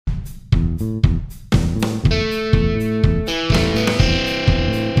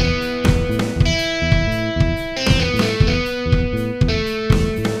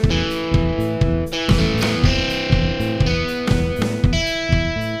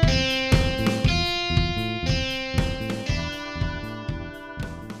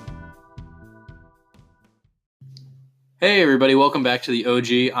Hey everybody, welcome back to the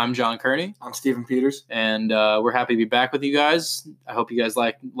OG. I'm John Kearney, I'm Stephen Peters. and we're happy to be back with you guys. I hope you guys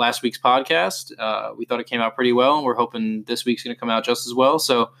liked last week's podcast. We thought it came out pretty well, and we're hoping this week's going to come out just as well.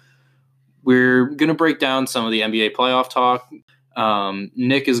 So we're going to break down some of the NBA playoff talk.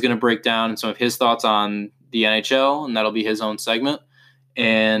 Nick is going to break down some of his thoughts on the NHL, and that'll be his own segment.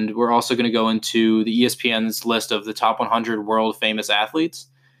 And we're also going to go into the ESPN's list of the top 100 world famous athletes,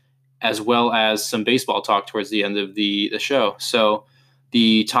 as well as some baseball talk towards the end of the show. So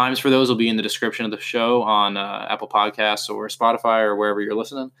the times for those will be in the description of the show on Apple Podcasts or Spotify or wherever you're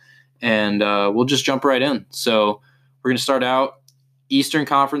listening. And we'll just jump right in. So we're going to start out Eastern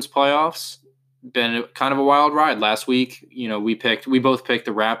Conference playoffs. Been kind of a wild ride. Last week, we both picked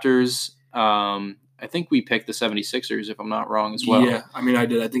the Raptors. I think we picked the 76ers, if I'm not wrong, as well. Yeah, I mean, I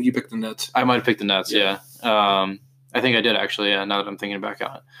did. I think you picked the Nets. I might have picked the Nets, yeah. I think I did, actually, yeah, now that I'm thinking back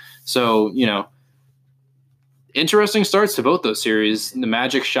on it. So, interesting starts to both those series. The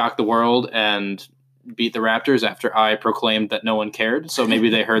Magic shocked the world and beat the Raptors after I proclaimed that no one cared. So maybe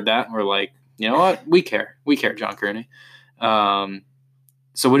they heard that and were like, you know what? We care. We care, John Kearney.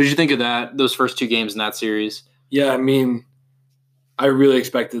 So what did you think of those first two games in that series? Yeah, I mean, I really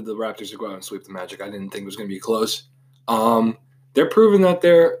expected the Raptors to go out and sweep the Magic. I didn't think it was going to be close. They're proving that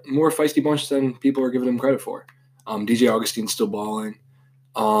they're more feisty bunch than people are giving them credit for. DJ Augustine's still balling.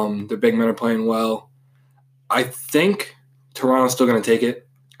 Their big men are playing well. I think Toronto's still going to take it.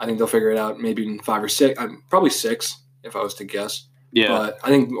 I think they'll figure it out maybe in 5 or 6. Probably 6 if I was to guess. Yeah. But I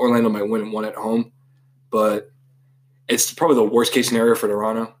think Orlando might win one at home. But it's probably the worst case scenario for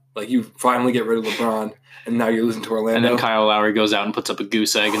Toronto. Like, you finally get rid of LeBron, and now you're losing to Orlando. And then Kyle Lowry goes out and puts up a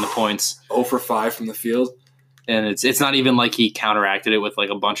goose egg in the points. 0 for 5 from the field. And it's not even like he counteracted it with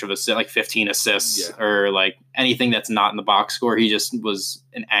like a bunch of assists, like 15 assists or like anything that's not in the box score. He just was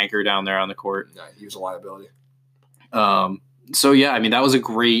an anchor down there on the court. Yeah, he was a liability. So, yeah, I mean, that was a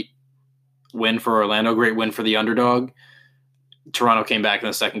great win for Orlando, great win for the underdog. Toronto came back in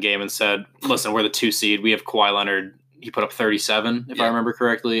the second game and said, listen, we're the 2 seed. We have Kawhi Leonard. He put up 37, if I remember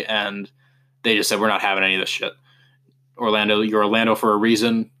correctly. And they just said, we're not having any of this shit. Orlando, you're Orlando for a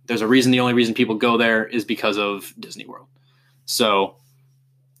reason. There's a reason. The only reason people go there is because of Disney World. So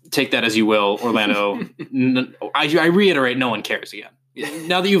take that as you will, Orlando. I reiterate, no one cares again. Yeah.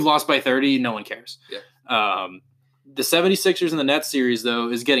 Now that you've lost by 30, no one cares. Yeah. The 76ers in the Nets series, though,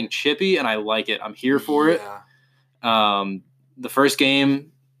 is getting chippy, and I like it. I'm here for it. The first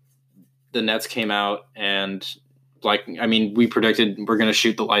game, the Nets came out and we predicted we're going to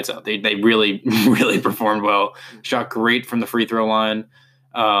shoot the lights out. They really, really performed well. Shot great from the free throw line.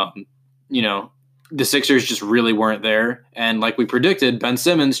 The Sixers just really weren't there. And like we predicted, Ben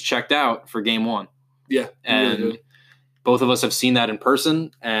Simmons checked out for game 1. Yeah. And really both of us have seen that in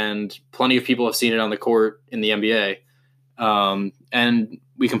person, and plenty of people have seen it on the court in the NBA. And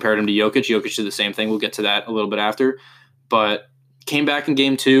we compared him to Jokic. Jokic did the same thing. We'll get to that a little bit after. But came back in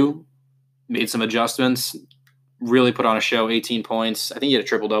game 2, made some adjustments, really put on a show, 18 points. I think he had a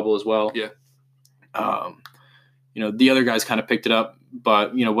triple-double as well. Yeah. The other guys kind of picked it up,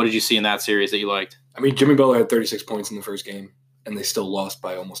 but, what did you see in that series that you liked? I mean, Jimmy Butler had 36 points in the first game, and they still lost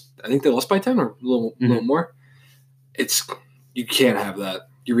by I think they lost by 10 or a little more. You can't have that.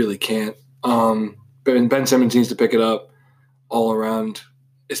 You really can't. But Ben Simmons needs to pick it up all around,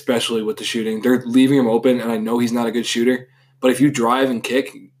 especially with the shooting. They're leaving him open, and I know he's not a good shooter, but if you drive and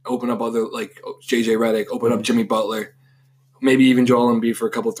kick, open up other, like JJ Redick, open up Jimmy Butler, maybe even Joel Embiid for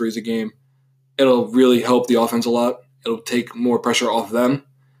a couple threes a game, it'll really help the offense a lot. It'll take more pressure off them.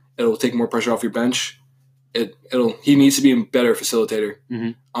 It'll take more pressure off your bench. He needs to be a better facilitator.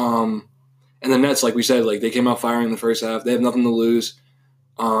 Mm-hmm. And the Nets, like we said, like they came out firing in the first half. They have nothing to lose.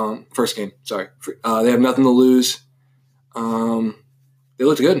 First game, sorry. They have nothing to lose. They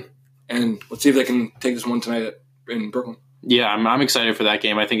looked good. And let's see if they can take this one tonight in Brooklyn. Yeah, I'm excited for that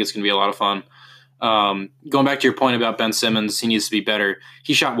game. I think it's going to be a lot of fun. Going back to your point about Ben Simmons, he needs to be better.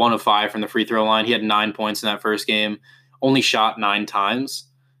 He shot 1 of 5 from the free throw line. He had 9 points in that first game, only shot 9 times.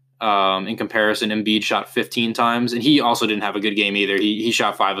 In comparison, Embiid shot 15 times, and he also didn't have a good game either. He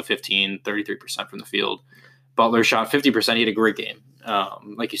shot 5 of 15, 33% from the field. Butler shot 50%. He had a great game.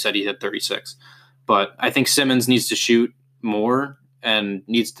 Like you said, he had 36. But I think Simmons needs to shoot more and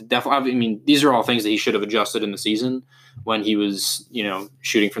needs to definitely – I mean, these are all things that he should have adjusted in the season when he was,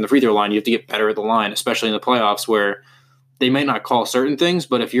 shooting from the free throw line. You have to get better at the line, especially in the playoffs where they might not call certain things,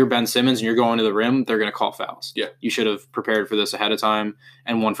 but if you're Ben Simmons and you're going to the rim, they're going to call fouls. Yeah. You should have prepared for this ahead of time,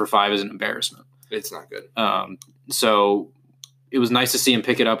 and 1 for 5 is an embarrassment. It's not good. So it was nice to see him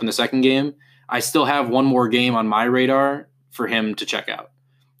pick it up in the second game. I still have one more game on my radar for him to check out.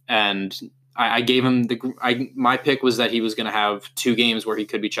 And I gave him my pick was that he was going to have 2 games where he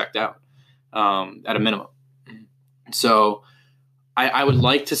could be checked out at a minimum. So I would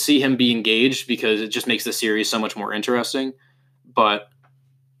like to see him be engaged because it just makes the series so much more interesting. But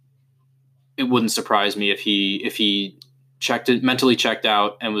it wouldn't surprise me if he mentally checked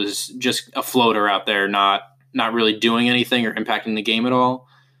out and was just a floater out there, not really doing anything or impacting the game at all.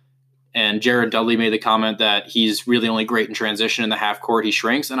 And Jared Dudley made the comment that he's really only great in transition in the half court. He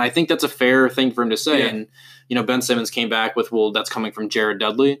shrinks. And I think that's a fair thing for him to say. Yeah. And, Ben Simmons came back with, well, that's coming from Jared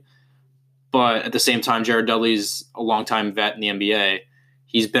Dudley. But at the same time, Jared Dudley's a longtime vet in the NBA.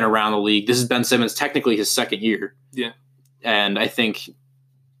 He's been around the league. This is Ben Simmons, technically his second year. Yeah. And I think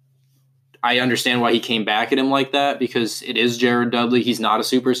I understand why he came back at him like that, because it is Jared Dudley. He's not a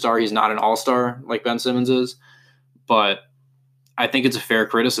superstar. He's not an all-star like Ben Simmons is. But I think it's a fair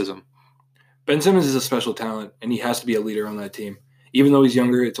criticism. Ben Simmons is a special talent, and he has to be a leader on that team. Even though he's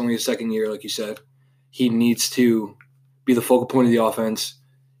younger, it's only his second year, like you said. He needs to be the focal point of the offense.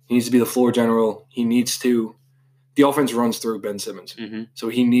 He needs to be the floor general. The offense runs through Ben Simmons. Mm-hmm. So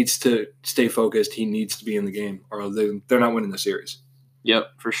he needs to stay focused. He needs to be in the game, or they're not winning the series.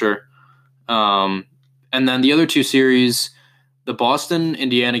 Yep, for sure. And then the other 2 series, the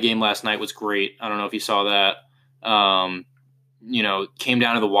Boston-Indiana game last night was great. I don't know if you saw that. Came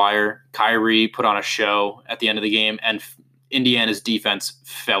down to the wire. Kyrie put on a show at the end of the game, and Indiana's defense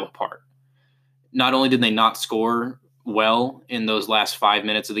fell apart. Not only did they not score well in those last 5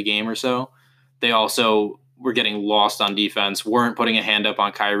 minutes of the game or so, they also were getting lost on defense, weren't putting a hand up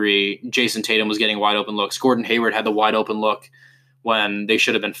on Kyrie. Jason Tatum was getting wide open looks. Gordon Hayward had the wide open look when they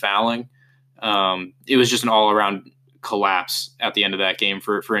should have been fouling. It was just an all-around collapse at the end of that game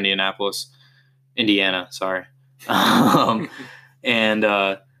for Indiana, sorry. And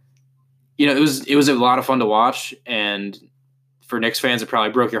it was a lot of fun to watch, and for Knicks fans, it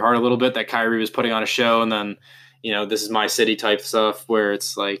probably broke your heart a little bit that Kyrie was putting on a show, and then, this is my city type stuff where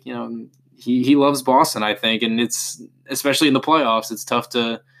it's like, he loves Boston, I think, and it's, especially in the playoffs, it's tough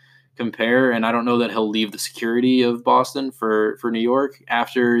to compare, and I don't know that he'll leave the security of Boston for New York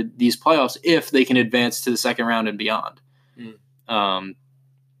after these playoffs if they can advance to the second round and beyond.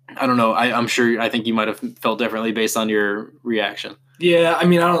 I don't know. I think you might have felt differently based on your reaction. Yeah, I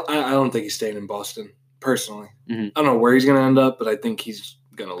mean, I don't think he's staying in Boston personally. Mm-hmm. I don't know where he's going to end up, but I think he's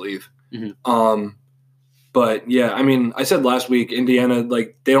going to leave. Mm-hmm. But yeah, I mean, I said last week, Indiana,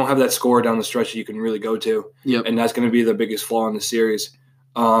 they don't have that score down the stretch that you can really go to. Yep. And that's going to be the biggest flaw in the series.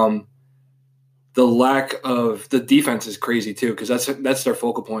 The lack of the defense is crazy too, because that's their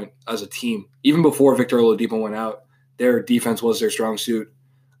focal point as a team. Even before Victor Oladipo went out, their defense was their strong suit.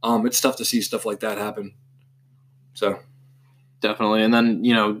 It's tough to see stuff like that happen. So, definitely. And then,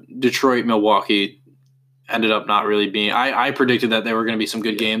 Detroit, Milwaukee ended up not really being – I predicted that there were going to be some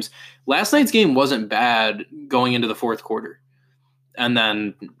good games. Last night's game wasn't bad going into the fourth quarter. And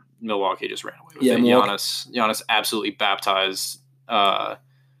then Milwaukee just ran away with it. Giannis absolutely baptized Thon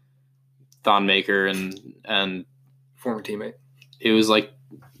Maker and former teammate. It was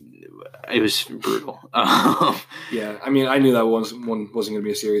brutal. Yeah, I mean, I knew that wasn't going to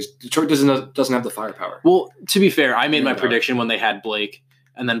be a series. Detroit doesn't have the firepower. Well, to be fair, I made my prediction when they had Blake,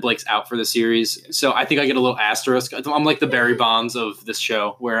 and then Blake's out for the series. So I think I get a little asterisk. I'm like the Barry Bonds of this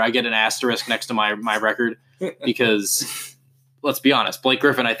show, where I get an asterisk next to my record because, let's be honest, Blake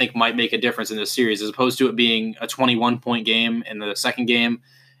Griffin, I think, might make a difference in this series, as opposed to it being a 21-point game in the second game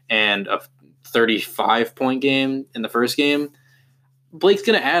and a 35-point game in the first game. Blake's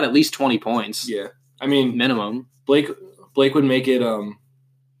going to add at least 20 points. Yeah. I mean, minimum. Blake would make it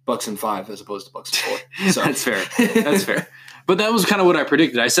Bucks in 5 as opposed to Bucks in 4. So. That's fair. That's fair. But that was kind of what I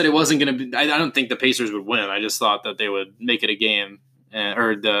predicted. I said it wasn't going to be – I don't think the Pacers would win. I just thought that they would make it a game,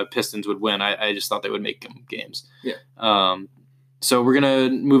 or the Pistons would win. I just thought they would make games. Yeah. So we're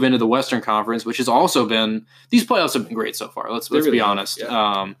going to move into the Western Conference, which has also been – these playoffs have been great so far. Let's really be honest.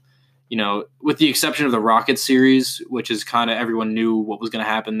 Yeah. With the exception of the Rockets series, which is kind of everyone knew what was going to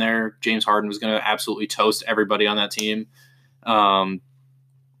happen there. James Harden was going to absolutely toast everybody on that team.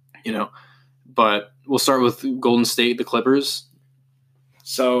 But we'll start with Golden State, the Clippers.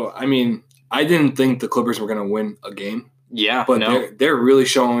 So, I mean, I didn't think the Clippers were going to win a game. Yeah, but they're really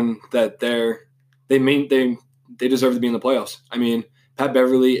showing that they deserve to be in the playoffs. I mean, Pat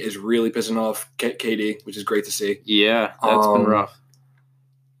Beverly is really pissing off KD, which is great to see. Yeah, that's been rough.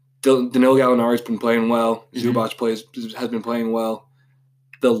 Danilo Gallinari's been playing well. Zubac has been playing well.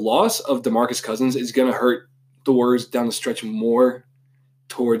 The loss of DeMarcus Cousins is going to hurt the Warriors down the stretch more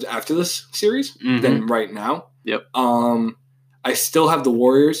towards after this series than right now. Yep. I still have the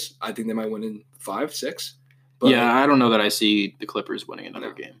Warriors. I think they might win in 5, 6. But yeah, I don't know that I see the Clippers winning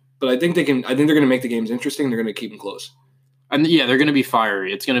another game. But I think they can. I think they're going to make the games interesting. They're going to keep them close. And yeah, they're going to be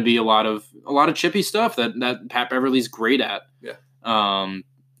fiery. It's going to be a lot of chippy stuff that Pat Beverly's great at. Yeah.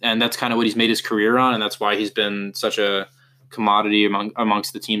 And that's kind of what he's made his career on, and that's why he's been such a commodity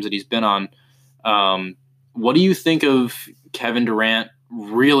amongst the teams that he's been on. What do you think of Kevin Durant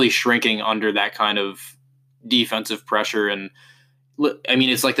really shrinking under that kind of defensive pressure? And I mean,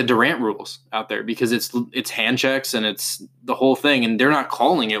 it's like the Durant rules out there because it's hand checks and it's the whole thing, and they're not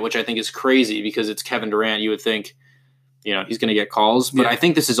calling it, which I think is crazy because it's Kevin Durant. You would think, he's going to get calls, but I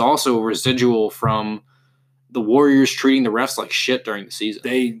think this is also a residual from the Warriors treating the refs like shit during the season.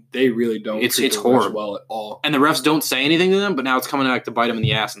 They really don't. It's horrible well at all, and the refs don't say anything to them. But now it's coming back to bite them in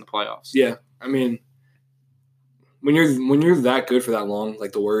the ass in the playoffs. Yeah, I mean, when you're that good for that long,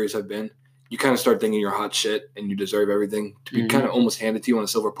 like the Warriors have been, you kind of start thinking you're hot shit and you deserve everything to be kind of almost handed to you on a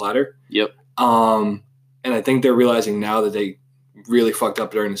silver platter. Yep. And I think they're realizing now that they really fucked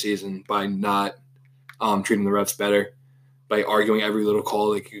up during the season by not treating the refs better, by arguing every little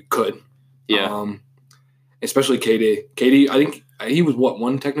call like you could. Yeah. Especially KD. KD, I think he was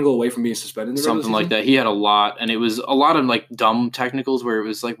one technical away from being suspended. Something like that. He had a lot, and it was a lot of like dumb technicals where it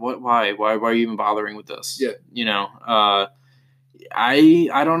was like, what? Why are you even bothering with this? Yeah.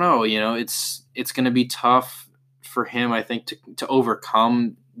 I don't know. It's going to be tough for him, I think, to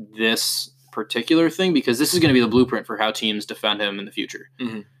overcome this particular thing because this is going to be the blueprint for how teams defend him in the future.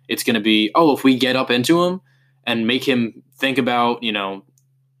 Mm-hmm. It's going to be, if we get up into him and make him think about,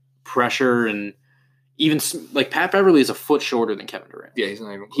 pressure and even like Pat Beverly is a foot shorter than Kevin Durant. Yeah, he's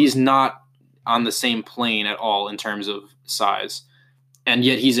not even close. He's not on the same plane at all in terms of size. And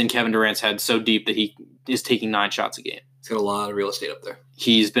yet he's in Kevin Durant's head so deep that he is taking 9 shots a game. He's got a lot of real estate up there.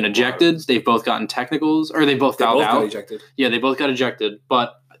 He's been ejected. They've both gotten technicals, or they both fouled out. Got ejected. Yeah, they both got ejected.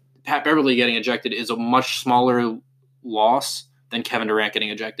 But Pat Beverly getting ejected is a much smaller loss than Kevin Durant getting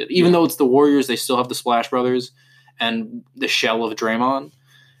ejected. Even though it's the Warriors, they still have the Splash Brothers and the shell of Draymond.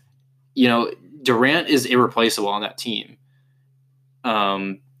 Durant is irreplaceable on that team.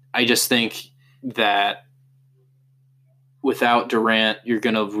 I just think that without Durant,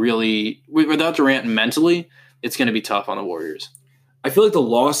 without Durant mentally, it's going to be tough on the Warriors. I feel like the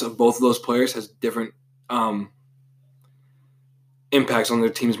loss of both of those players has different impacts on their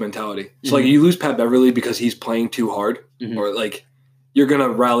team's mentality. So, like, you lose Pat Beverly because he's playing too hard, or like you're going to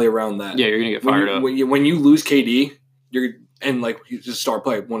rally around that. Yeah, you're going to get fired up. When you lose KD, he's a star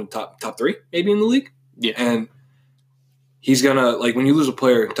player, one of the top 3 maybe in the league. Yeah, and he's gonna when you lose a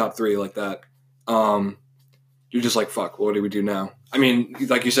player top 3 like that, you're just like, fuck, what do we do now? I mean,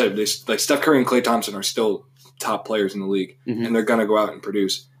 like you said, Steph Curry and Klay Thompson are still top players in the league, and they're gonna go out and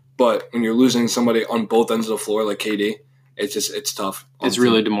produce. But when you're losing somebody on both ends of the floor like KD, it's tough. It's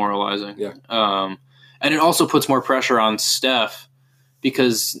really demoralizing. Yeah, and it also puts more pressure on Steph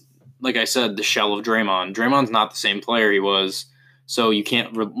because, like I said, the shell of Draymond. Draymond's not the same player he was. So you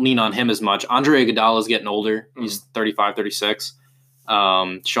can't lean on him as much. Andre Iguodala is getting older. He's 35, 36.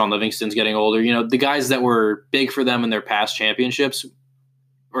 Sean Livingston's getting older. The guys that were big for them in their past championships,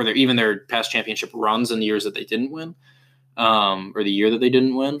 or their past championship runs in the years that they didn't win, or the year that they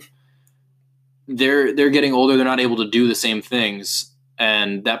didn't win, they're getting older. They're not able to do the same things,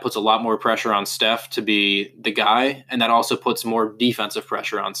 and that puts a lot more pressure on Steph to be the guy, and that also puts more defensive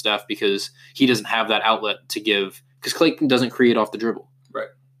pressure on Steph because he doesn't have that outlet to give. Because Klay doesn't create off the dribble. Right.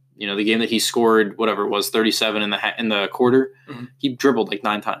 The game that he scored, whatever it was, 37 in the quarter, he dribbled like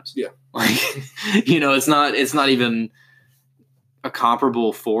 9 times. Yeah. It's not even a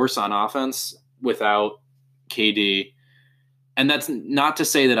comparable force on offense without KD. And that's not to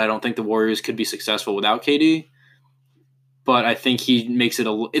say that I don't think the Warriors could be successful without KD, but I think he makes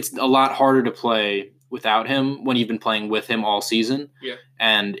it's a lot harder to play without him when you've been playing with him all season. Yeah.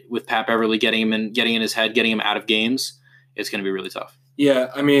 And with Pat Beverly getting in his head, getting him out of games, it's going to be really tough.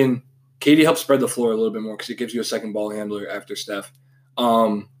 Yeah, I mean, KD helps spread the floor a little bit more because it gives you a second ball handler after Steph.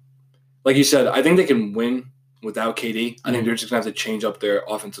 Like you said, I think they can win without KD. I think they're just going to have to change up their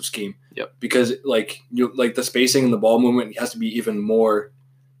offensive scheme. Yep. Because the spacing and the ball movement has to be even more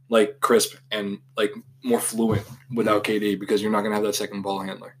crisp and more fluent without KD because you're not going to have that second ball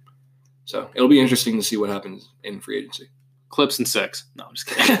handler. So it'll be interesting to see what happens in free agency. Clips in 6. No, I'm just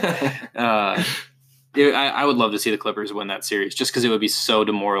kidding. I would love to see the Clippers win that series just because it would be so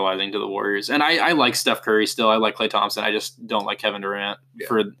demoralizing to the Warriors. And I like Steph Curry still. I like Klay Thompson. I just don't like Kevin Durant.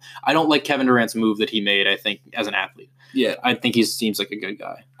 Yeah. I don't like Kevin Durant's move that he made, I think, as an athlete. Yeah. I think he seems like a good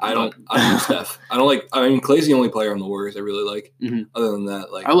guy. I don't Steph. Clay's the only player on the Warriors I really like. Mm-hmm. Other than that,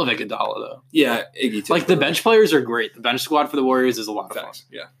 I love Iguodala, though. Yeah, Iggy too. The bench players are great. The bench squad for the Warriors is a lot of fun.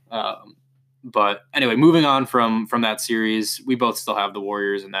 Yeah. But anyway, moving on from that series, we both still have the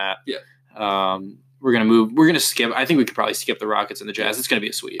Warriors in that. Yeah. We're gonna move. We're gonna skip. I think we could probably skip the Rockets and the Jazz. It's gonna be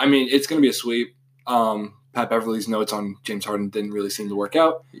a sweep. I mean, it's gonna be a sweep. Pat Beverly's notes on James Harden didn't really seem to work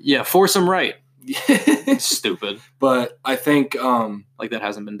out. Yeah, force him right. Stupid. But I think like that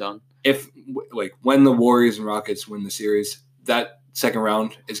hasn't been done. If when the Warriors and Rockets win the series, that second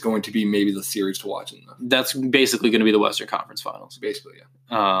round is going to be maybe the series to watch. That's basically going to be the Western Conference Finals. Basically,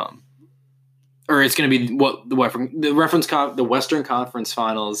 yeah. Or it's going to be what the Western Conference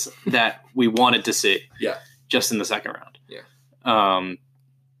Finals that we wanted to see. Yeah. Just in the second round. Yeah.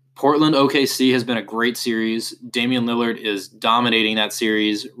 Portland OKC has been a great series. Damian Lillard is dominating that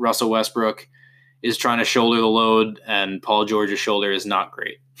series. Russell Westbrook is trying to shoulder the load, and Paul George's shoulder is not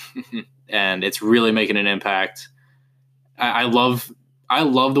great. And it's really making an impact. I love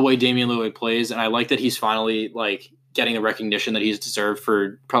the way Damian Lillard plays, and I like that he's finally getting the recognition that he's deserved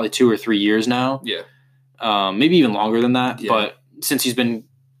for probably 2 or 3 years now. Yeah. Maybe even longer than that. Yeah. But since he's been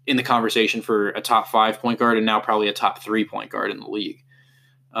in the conversation for a top 5 point guard and now probably a top 3 point guard in the league.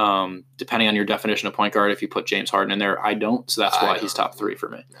 Depending on your definition of point guard, if you put James Harden in there, I don't. So that's why he's top 3 for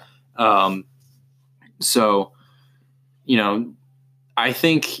me. Yeah. So, I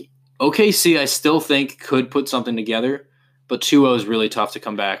think OKC, I still think could put something together, but 2-0 is really tough to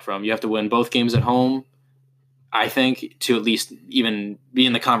come back from. You have to win both games at home, I think, to at least even be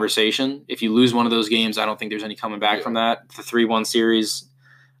in the conversation. If you lose one of those games, I don't think there's any coming back from that. The 3-1 series,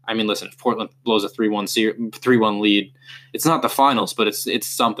 I mean, listen, if Portland blows a 3-1 lead, it's not the finals, but it's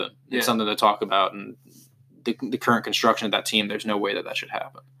something. It's something to talk about. And the current construction of that team, there's no way that should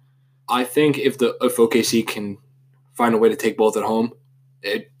happen. I think if OKC can find a way to take both at home,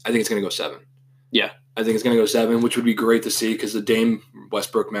 I think it's going to go 7. Yeah. I think it's going to go 7, which would be great to see because the Dame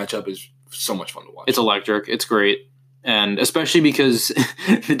Westbrook matchup is so much fun to watch. It's electric. It's great. And especially because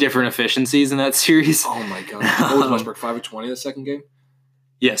the different efficiencies in that series. Oh, my God. What was Westbrook, 5 of 20 the second game?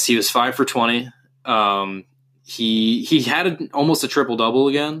 Yes, he was 5 for 20. He had almost a triple-double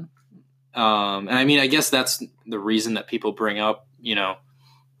again. And I mean, I guess that's the reason that people bring up,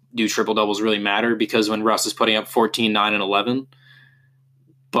 do triple-doubles really matter? Because when Russ is putting up 14, 9, and 11,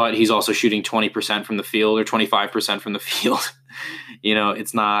 but he's also shooting 20% from the field or 25% from the field,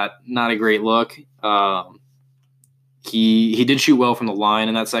 it's not a great look. He did shoot well from the line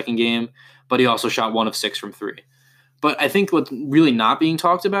in that second game, but he also shot 1 of 6 from 3. But I think what's really not being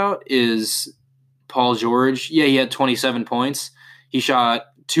talked about is Paul George. Yeah, he had 27 points. He shot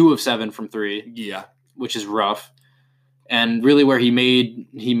 2 of 7 from 3. Yeah. Which is rough. And really where he made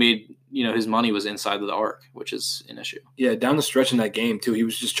his money was inside of the arc, which is an issue. Yeah, down the stretch in that game too, he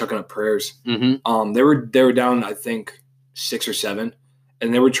was just chucking up prayers. Mm-hmm. They were down, I think, 6 or 7,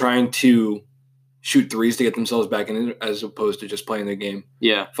 and they were trying to shoot threes to get themselves back in as opposed to just playing the game.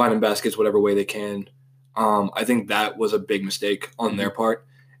 Yeah. Finding baskets whatever way they can. I think that was a big mistake on their part.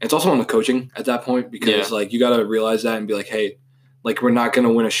 And it's also on the coaching at that point because you got to realize that and be like, hey, we're not going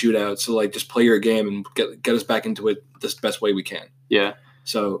to win a shootout, so just play your game and get us back into it the best way we can. Yeah.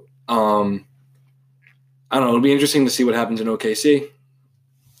 So I don't know. It'll be interesting to see what happens in OKC.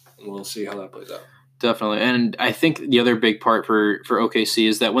 We'll see how that plays out. Definitely. And I think the other big part for OKC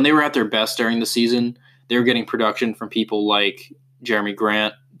is that when they were at their best during the season, they were getting production from people like Jeremy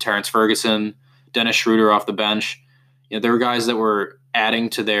Grant, Terrence Ferguson, Dennis Schroeder off the bench. There were guys that were adding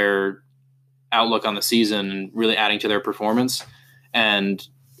to their outlook on the season and really adding to their performance. And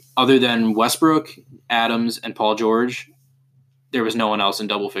other than Westbrook, Adams, and Paul George, there was no one else in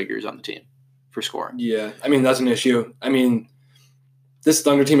double figures on the team for scoring. Yeah, I mean, that's an issue. I mean, this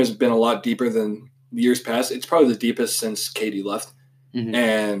Thunder team has been a lot deeper than years past. It's probably the deepest since KD left. Mm-hmm.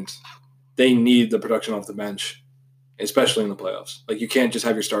 And they need the production off the bench, especially in the playoffs. You can't just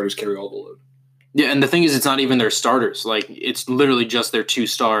have your starters carry all the load. Yeah, and the thing is, it's not even their starters. It's literally just their 2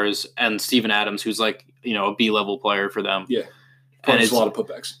 stars and Steven Adams, who's a B-level player for them. Yeah, and it's a lot of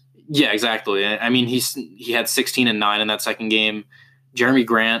putbacks. Yeah, exactly. I mean, he had 16 and 9 in that second game. Jeremy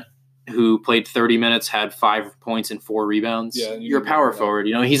Grant, who played 30 minutes, had 5 points and 4 rebounds. Yeah, you're a power forward.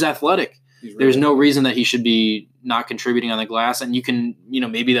 He's athletic. There's no reason that he should be not contributing on the glass. And you can,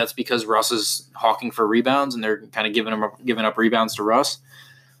 maybe that's because Russ is hawking for rebounds and they're kind of giving up rebounds to Russ.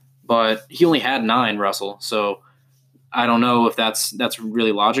 But he only had 9, Russell. So I don't know if that's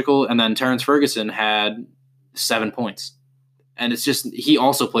really logical. And then Terrence Ferguson had 7 points. And it's just, he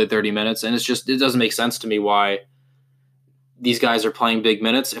also played 30 minutes. And it doesn't make sense to me why these guys are playing big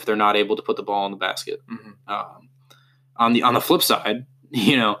minutes if they're not able to put the ball in the basket. Mm-hmm. On the flip side,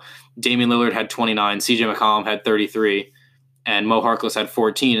 Damian Lillard had 29, CJ McCollum had 33, and Mo Harkless had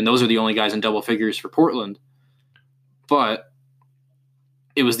 14. And those are the only guys in double figures for Portland. But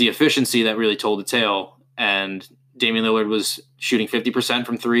it was the efficiency that really told the tale. And Damian Lillard was shooting 50%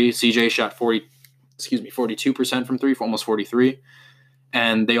 from three. CJ shot 42% from three, for almost 43.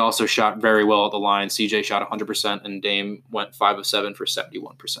 And they also shot very well at the line. CJ shot 100%, and Dame went 5 of 7 for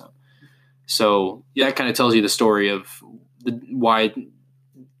 71%. So that kind of tells you the story of why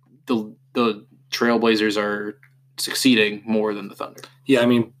the Trailblazers are succeeding more than the Thunder. Yeah, I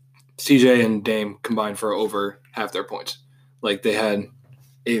mean, CJ and Dame combined for over half their points. Like, they had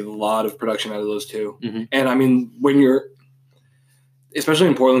a lot of production out of those two. Mm-hmm. And, I mean, when you're – especially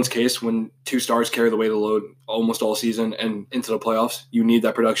in Portland's case, when two stars carry the weight of the load almost all season and into the playoffs, you need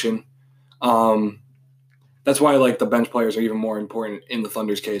that production. That's why, like, the bench players are even more important in the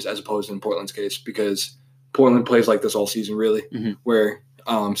Thunder's case as opposed to in Portland's case, because Portland plays like this all season, really, where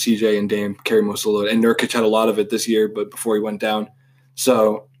CJ and Dame carry most of the load. And Nurkic had a lot of it this year, but before he went down.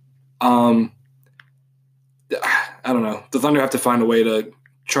 So, I don't know. The Thunder have to find a way to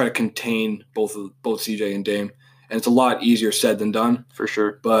try to contain both CJ and Dame. And it's a lot easier said than done. For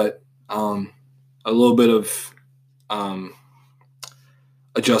sure. But a little bit of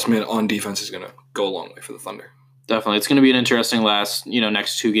adjustment on defense is going to go a long way for the Thunder. Definitely. It's going to be an interesting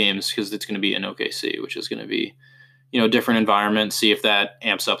next two games, because it's going to be in OKC, which is going to be, a different environment. See if that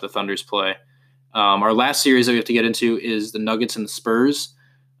amps up the Thunder's play. Our last series that we have to get into is the Nuggets and the Spurs.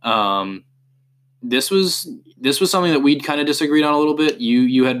 This was something that we'd kind of disagreed on a little bit.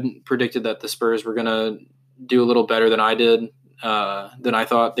 You had predicted that the Spurs were going to do a little better than I did, than I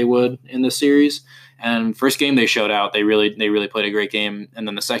thought they would in this series. And first game they showed out. They really played a great game. And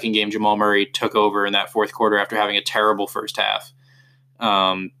then the second game, Jamal Murray took over in that fourth quarter after having a terrible first half.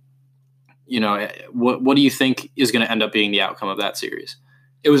 What do you think is going to end up being the outcome of that series?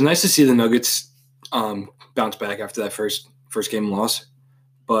 It was nice to see the Nuggets bounce back after that first game loss.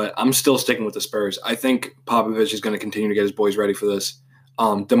 But I'm still sticking with the Spurs. I think Popovich is going to continue to get his boys ready for this.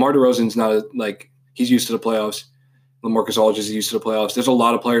 DeMar DeRozan's not he's used to the playoffs. LaMarcus Aldridge is used to the playoffs. There's a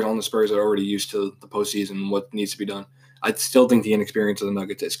lot of players on the Spurs that are already used to the postseason and what needs to be done. I still think the inexperience of the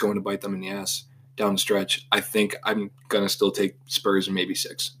Nuggets is going to bite them in the ass down the stretch. I think I'm going to still take Spurs and maybe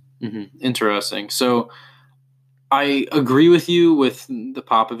 6. Mm-hmm. Interesting. So I agree with you with the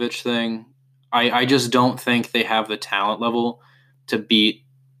Popovich thing. I just don't think they have the talent level to beat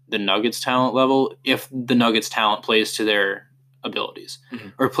the Nuggets' talent level if the Nuggets' talent plays to their abilities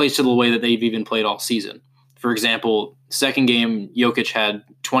or plays to the way that they've even played all season. For example, second game, Jokic had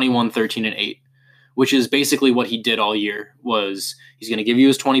 21, 13, and 8, which is basically what he did all year. Was he's going to give you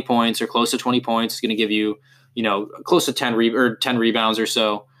his 20 points or close to 20 points. He's going to give you, close to 10 rebounds or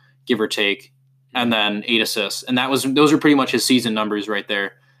so, give or take, and then 8 assists. And those were pretty much his season numbers right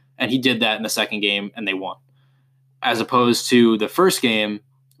there. And he did that in the second game, and they won. As opposed to the first game,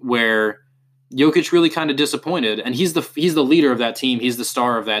 where Jokic really kind of disappointed, and he's the leader of that team. He's the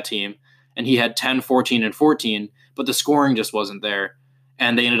star of that team, and he had 10, 14, and 14, but the scoring just wasn't there,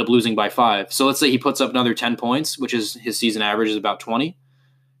 and they ended up losing by 5. So let's say he puts up another 10 points, which is his season average is about 20,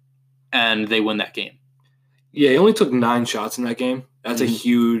 and they win that game. Yeah, he only took 9 shots in that game. That's a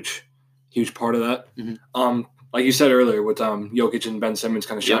huge, huge part of that. Like you said earlier, with Jokic and Ben Simmons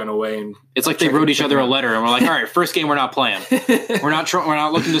kind of shying away, and it's like they wrote each other a letter, and we're like, all right, first game we're not playing. We're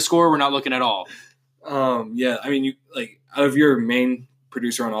not looking to score. We're not looking at all. Yeah, I mean, out of your main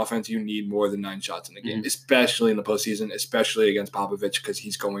producer on offense, you need more than 9 shots in the game, especially in the postseason, especially against Popovich, because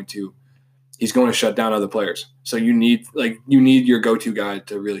he's going to shut down other players. So you need your go-to guy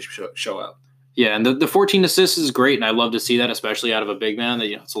to really show out. Yeah, and the 14 assists is great, and I love to see that, especially out of a big man.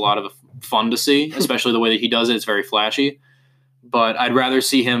 That it's a lot of fun to see, especially the way that he does it. It's very flashy. But I'd rather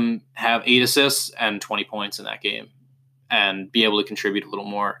see him have 8 assists and 20 points in that game and be able to contribute a little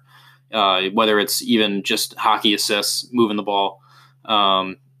more, whether it's even just hockey assists, moving the ball.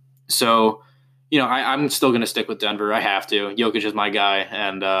 So, I'm still going to stick with Denver. I have to. Jokic is my guy,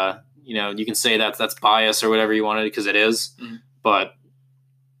 and you can say that's bias or whatever you wanted, because it is, but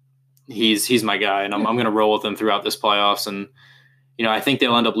he's my guy, and I'm going to roll with him throughout this playoffs. And I think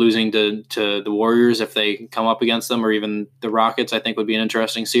they'll end up losing to the Warriors if they come up against them, or even the Rockets. I think would be an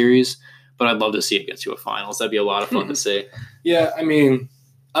interesting series, but I'd love to see it get to a finals. That'd be a lot of fun to see. Yeah, I mean,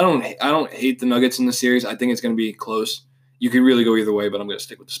 I don't hate the Nuggets in the series. I think it's going to be close. You could really go either way, but I'm going to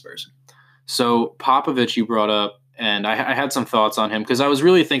stick with the Spurs. So Popovich, you brought up, and I had some thoughts on him, because I was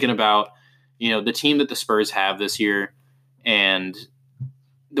really thinking about the team that the Spurs have this year, and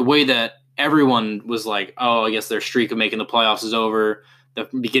the way that everyone was like, oh, I guess their streak of making the playoffs is over. The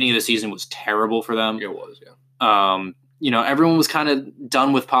beginning of the season was terrible for them. It was, yeah. Everyone was kind of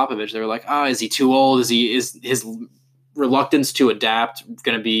done with Popovich. They were like, is he too old? Is his reluctance to adapt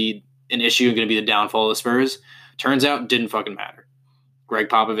going to be an issue and going to be the downfall of the Spurs? Turns out, didn't fucking matter. Greg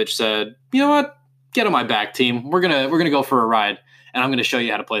Popovich said, "You know what? Get on my back, team. We're gonna go for a ride, and I'm gonna show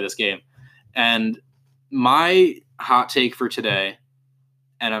you how to play this game." And my hot take for today,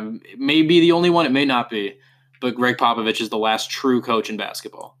 and it may be the only one, it may not be, but Greg Popovich is the last true coach in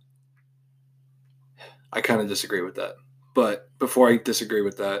basketball. I kind of disagree with that. But before I disagree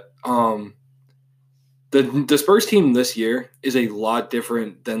with that, the Spurs team this year is a lot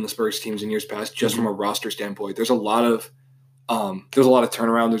different than the Spurs teams in years past, just from a roster standpoint. There's a lot of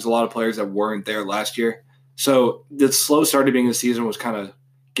turnaround. There's a lot of players that weren't there last year. So the slow start to being the season was kind of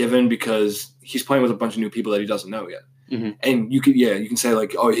given because he's playing with a bunch of new people that he doesn't know yet. Mm-hmm. And you can say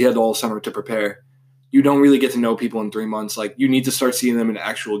like, oh, he had all summer to prepare. You don't really get to know people in 3 months. Like, you need to start seeing them in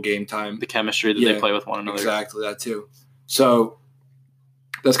actual game time. The chemistry that they play with one another. Exactly, that too. So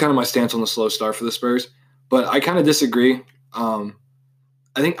that's kind of my stance on the slow start for the Spurs. But I kind of disagree. I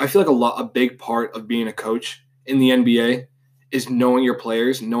feel like a big part of being a coach in the NBA is knowing your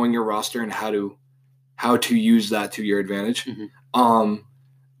players, knowing your roster, and how to use that to your advantage. Mm-hmm.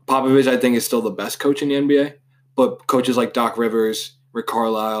 Popovich, I think, is still the best coach in the NBA, but coaches like Doc Rivers, Rick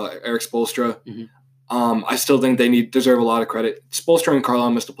Carlisle, Eric Spoelstra, I still think they deserve a lot of credit. Spoelstra and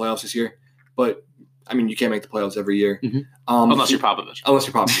Carlisle missed the playoffs this year, but I mean, you can't make the playoffs every year. Mm-hmm. Unless you're Popovich. Unless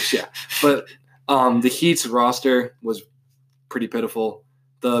you're Popovich, yeah. But the Heat's roster was pretty pitiful.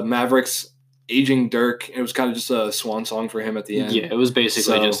 The Mavericks aging Dirk, it was kind of just a swan song for him at the end. Yeah, it was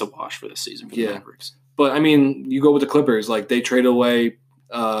basically just a wash for this season for the Mavericks. But I mean, you go with the Clippers, like they traded away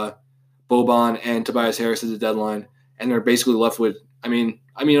Boban and Tobias Harris at the deadline, and they're basically left with a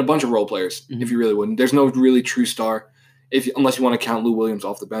bunch of role players. Mm-hmm. If you really wouldn't, there's no really true star, unless you want to count Lou Williams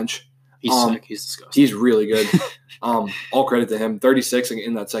off the bench. He's sick. He's disgusting. He's really good. All credit to him. 36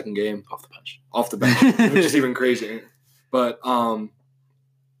 in that second game. Off the bench, which is even crazier. But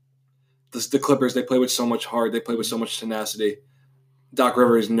the Clippers, they play with so much heart. They play with so much tenacity. Doc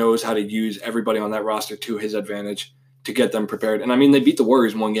Rivers knows how to use everybody on that roster to his advantage to get them prepared. And I mean, they beat the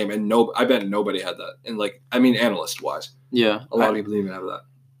Warriors in one game, and I bet nobody had that. And analyst-wise. Yeah. A lot of people didn't even have that.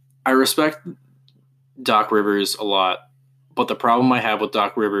 I respect Doc Rivers a lot. But the problem I have with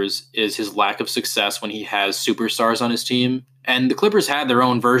Doc Rivers is his lack of success when he has superstars on his team. And the Clippers had their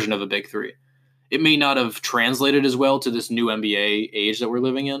own version of a big three. It may not have translated as well to this new NBA age that we're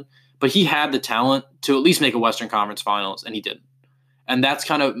living in, but he had the talent to at least make a Western Conference Finals, and he didn't. And that's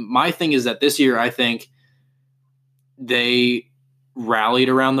kind of my thing, is that this year I think they rallied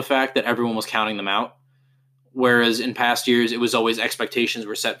around the fact that everyone was counting them out. Whereas in past years, it was always expectations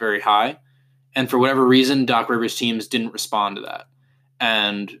were set very high. And for whatever reason, Doc Rivers' teams didn't respond to that.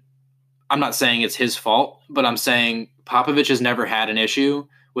 And I'm not saying it's his fault, but I'm saying Popovich has never had an issue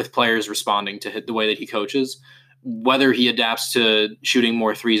with players responding to the way that he coaches, whether he adapts to shooting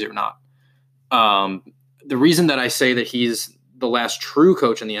more threes or not. The reason that I say that he's the last true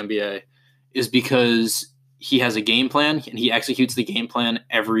coach in the NBA is because he has a game plan, and he executes the game plan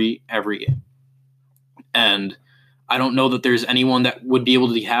every game. And I don't know that there's anyone that would be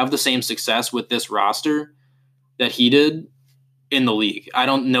able to have the same success with this roster that he did in the league. I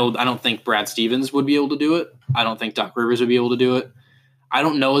don't think Brad Stevens would be able to do it. I don't think Doc Rivers would be able to do it. I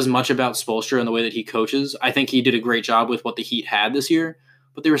don't know as much about Spoelstra and the way that he coaches. I think he did a great job with what the Heat had this year,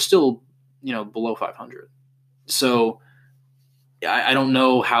 but they were still, below 500. So I don't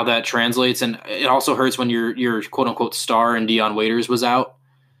know how that translates. And it also hurts when your quote unquote star and Dion Waiters was out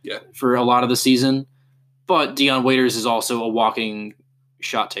for a lot of the season. But Dion Waiters is also a walking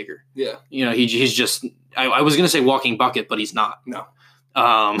shot taker. Yeah. He's just – I was going to say walking bucket, but he's not. No.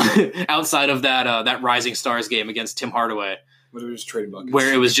 Outside of that Rising Stars game against Tim Hardaway. Where it was trading buckets.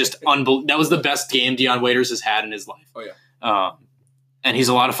 Where it was just unbelievable. That was the best game Dion Waiters has had in his life. Oh, yeah. And he's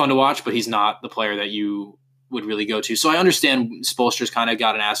a lot of fun to watch, but he's not the player that you would really go to. So I understand Spoelstra's kind of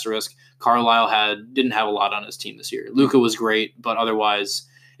got an asterisk. Carlisle didn't have a lot on his team this year. Luka was great, but otherwise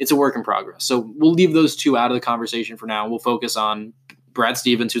 – it's a work in progress. So we'll leave those two out of the conversation for now. We'll focus on Brad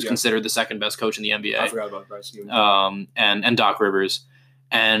Stevens, who's considered the second best coach in the NBA. I forgot about Brad Stevens. And Doc Rivers.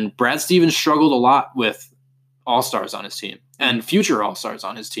 And Brad Stevens struggled a lot with all-stars on his team and future all-stars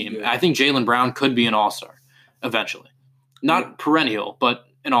on his team. Yeah. I think Jaylen Brown could be an all-star eventually. Not perennial, but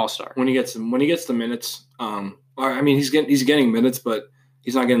an all-star. When he gets the minutes, he's getting minutes, but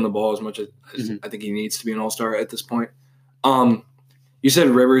he's not getting the ball as much as I think he needs to be an all-star at this point. You said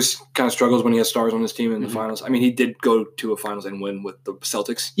Rivers kind of struggles when he has stars on his team in the finals. I mean, he did go to a finals and win with the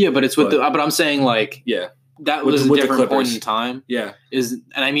Celtics. Yeah, but but I'm saying that was a different point in time. Yeah.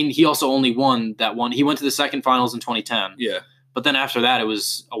 He also only won that one. He went to the second finals in 2010. Yeah. But then after that, it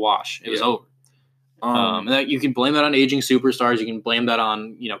was a wash. It was over. And that you can blame that on aging superstars. You can blame that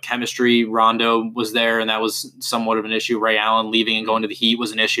on, chemistry. Rondo was there, and that was somewhat of an issue. Ray Allen leaving and going to the Heat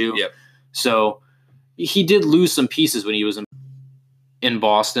was an issue. Yep. So he did lose some pieces when he was in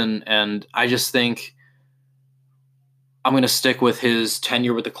Boston, and I just think I'm going to stick with his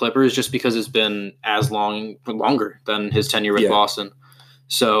tenure with the Clippers just because it's been longer than his tenure with Boston.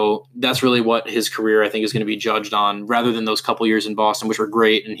 So that's really what his career, I think, is going to be judged on, rather than those couple years in Boston, which were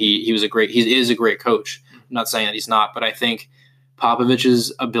great. And he is a great coach. I'm not saying that he's not, but I think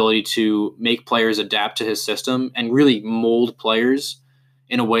Popovich's ability to make players adapt to his system and really mold players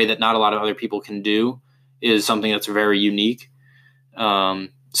in a way that not a lot of other people can do is something that's very unique.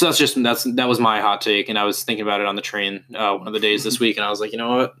 So that was my hot take, and I was thinking about it on the train one of the days this week, and I was like, you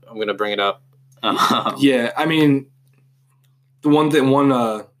know what, I'm going to bring it up. Yeah, I mean, the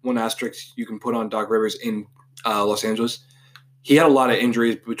one asterisk you can put on Doc Rivers in Los Angeles, he had a lot of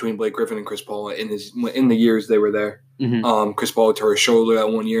injuries between Blake Griffin and Chris Paul in the years they were there. Mm-hmm. Chris Paul tore his shoulder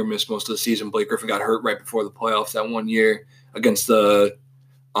that 1 year, missed most of the season. Blake Griffin got hurt right before the playoffs that 1 year against the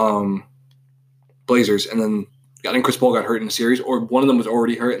Blazers, and then I think Chris Paul got hurt in the series, or one of them was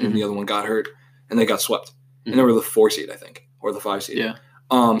already hurt, and then the other one got hurt, and they got swept. And they were the 4 seed, I think, or the 5 seed. Yeah.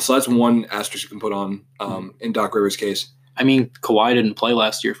 So that's one asterisk you can put on in Doc Rivers' case. I mean, Kawhi didn't play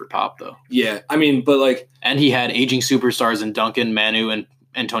last year for Pop, though. Yeah, I mean, but and he had aging superstars in Duncan, Manu,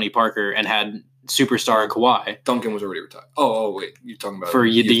 and Tony Parker, and had superstar Kawhi. Duncan was already retired. Oh, wait, you're talking about for the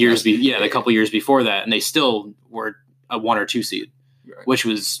years, the couple years before that, and they still were a 1 or 2 seed, right. which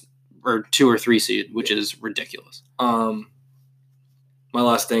was, or 2 or 3 seed, which is ridiculous. My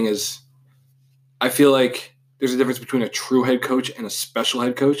last thing is, I feel like there's a difference between a true head coach and a special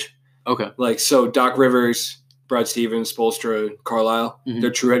head coach. Okay. So Doc Rivers, Brad Stevens, Spoelstra, Carlisle,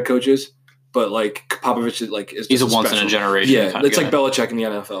 they're true head coaches, but Popovich is he's a once in a generation. Yeah, it's like Belichick in the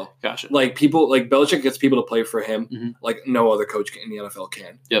NFL. Gotcha. Belichick gets people to play for him, like no other coach in the NFL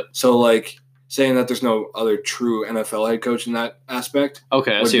can. Yep. So saying that there's no other true NFL head coach in that aspect.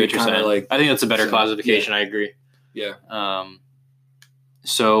 Okay, I see what you're saying. I think that's a better classification. Yeah. I agree. Yeah.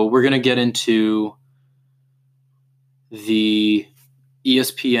 So we're gonna get into the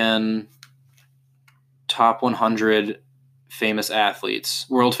ESPN top 100 world famous athletes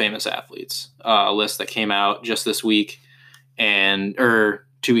list that came out just this week or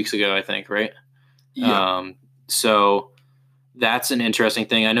 2 weeks ago, I think, right? Yeah. So that's an interesting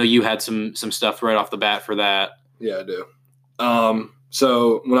thing. I know you had some stuff right off the bat for that. Yeah, I do.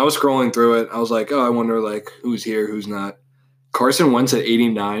 So when I was scrolling through it, I was like, oh, I wonder who's here, who's not. Carson Wentz at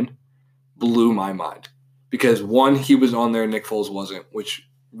 89 blew my mind because one, he was on there, Nick Foles wasn't, which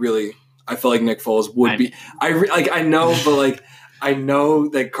really I felt like Nick Foles would be. I know, but I know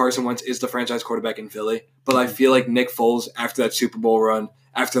that Carson Wentz is the franchise quarterback in Philly, but I feel like Nick Foles after that Super Bowl run,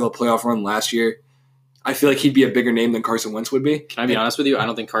 after the playoff run last year, I feel like he'd be a bigger name than Carson Wentz would be. Can I be honest with you? I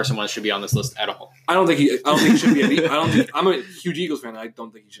don't think Carson Wentz should be on this list at all. I don't think he should be. I'm a huge Eagles fan. I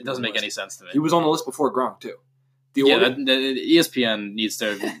don't think he should. It doesn't make any sense to me. He was on the list before Gronk too. The ESPN needs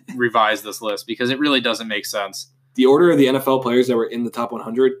to revise this list because it really doesn't make sense. The order of the NFL players that were in the top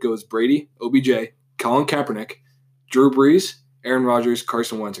 100 goes Brady, OBJ, Colin Kaepernick, Drew Brees, Aaron Rodgers,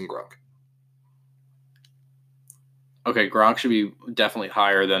 Carson Wentz, and Gronk. Okay, Gronk should be definitely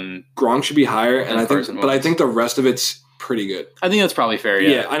higher than Gronk should be higher, and I think the rest of it's pretty good. I think that's probably fair.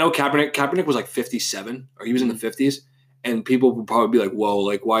 Yeah, I know Kaepernick was 57, or he was in the 50s, and people would probably be like,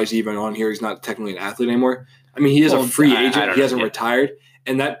 "Whoa, why is he even on here? He's not technically an athlete anymore." I mean, he is a free agent. He hasn't retired,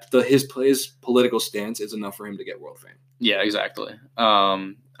 and that his political stance is enough for him to get world fame. Yeah, exactly.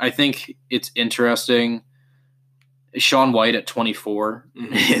 I think it's interesting. Shaun White at 24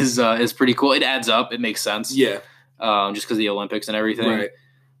 is pretty cool. It adds up. It makes sense. Yeah. Just because of the Olympics and everything. Right.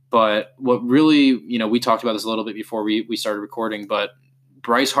 But what really, we talked about this a little bit before we started recording, but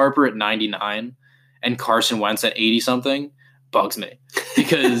Bryce Harper at 99 and Carson Wentz at 80-something bugs me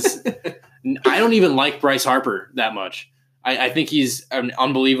because I don't even like Bryce Harper that much. I think he's an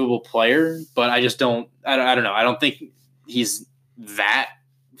unbelievable player, but I just don't – I don't know. I don't think he's that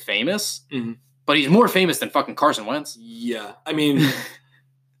famous, but he's more famous than fucking Carson Wentz. Yeah. I mean –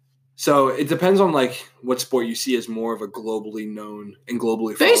 so it depends on what sport you see as more of a globally known and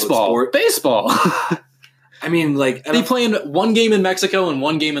globally followed sport. Baseball. I mean, they play in one game in Mexico and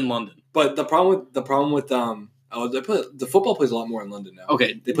one game in London. But the problem with the football plays a lot more in London now.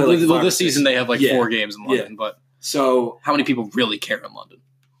 Okay, they play this season they have 4 games in London. But so how many people really care in London?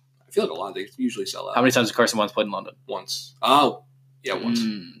 I feel like a lot. They usually sell out. How many times has Carson Wentz played in London? Once. Oh. Yeah, once.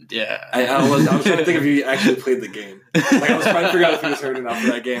 Yeah. I was trying to think if he actually played the game. I was trying to figure out if he was hurt enough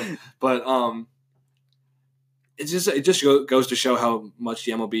for that game. But it just goes to show how much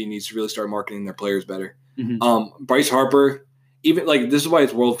the MLB needs to really start marketing their players better. Mm-hmm. Bryce Harper, even like this is why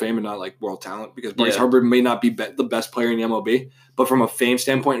it's world fame and not like world talent, because Bryce Harper may not be the best player in the MLB, but from a fame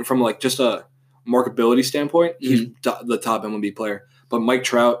standpoint and from like just a marketability standpoint, he's the top MLB player. But Mike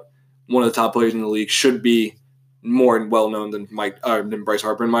Trout, one of the top players in the league, should be more well known than Bryce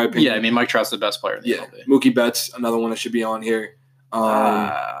Harper, in my opinion. Yeah, I mean Mike Trout's the best player in the MLB. Mookie Betts, another one that should be on here.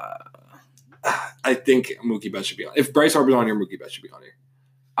 I think Mookie Betts should be on. If Bryce Harper's on here, Mookie Betts should be on here.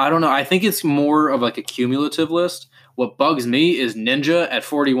 I don't know. I think it's more of like a cumulative list. What bugs me is Ninja at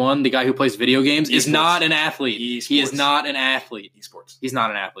 41, the guy who plays video games, is not an athlete. He is not an athlete. Esports. He's not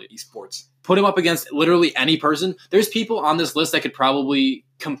an athlete. Esports. Put him up against literally any person. There's people on this list that could probably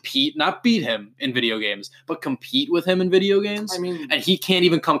compete, not beat him in video games, but compete with him in video games. I mean, and he can't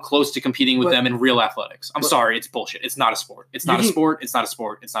even come close to competing with them in real athletics. I'm sorry, it's bullshit. It's not a sport. It's not a sport. It's not a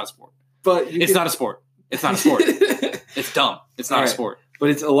sport. It's not a sport. But it's not a sport. It's not a sport. It's dumb. It's not a sport. But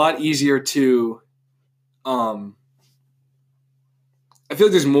it's a lot easier to I feel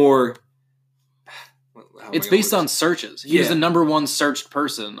like there's more. It's based on searches. He was the number one searched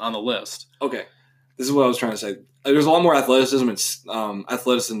person on the list. Okay, this is what I was trying to say. There's a lot more athleticism and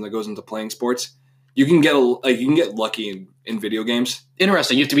athleticism that goes into playing sports. You can get lucky in video games.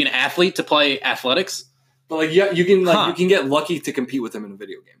 Interesting. You have to be an athlete to play athletics. But you can get lucky to compete with them in a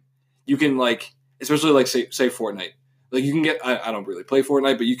video game. You can especially say Fortnite. Like you can get. I don't really play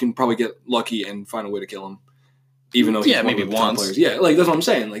Fortnite, but you can probably get lucky and find a way to kill him. Even though he's maybe once. Players. Yeah, like that's what I'm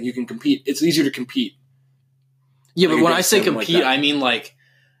saying. Like you can compete. It's easier to compete. Yeah, but when I say compete, I mean like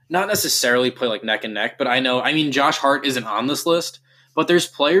not necessarily play like neck and neck, but I mean Josh Hart isn't on this list, but there's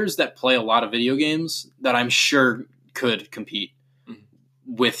players that play a lot of video games that I'm sure could compete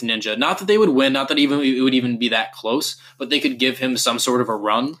with Ninja. Not that they would win, not that it would even be that close, but they could give him some sort of a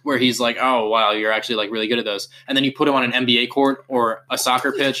run where he's like, oh wow, you're actually like really good at those. And then you put him on an NBA court or a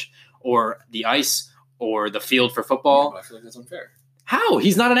soccer pitch or the ice or the field for football. Yeah, I feel like that's unfair. How?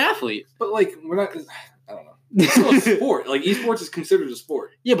 He's not an athlete. But like we're not. I don't know. It's still a sport. Like esports is considered a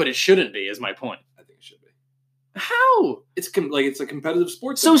sport. Yeah, but it shouldn't be. Is my point. I think it should be. How? It's it's a competitive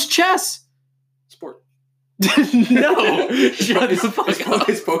sport. So's chess. Sport. No. Shut the fuck up.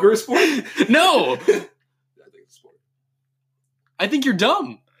 Is poker a sport? No. I think it's a sport. I think you're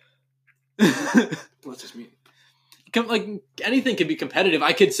dumb. What's this mean? Like anything can be competitive.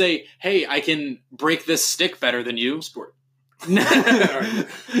 I could say, "Hey, I can break this stick better than you." Sport. Right.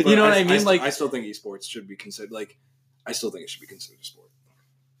 You know what I mean? I still think esports should be considered. I still think it should be considered a sport.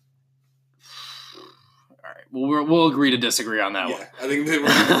 All right. Well, we'll agree to disagree on that one. I think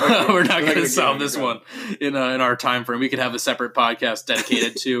we're not going to solve this one in our time frame. We could have a separate podcast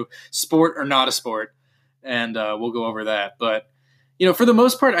dedicated to sport or not a sport, and we'll go over that. But for the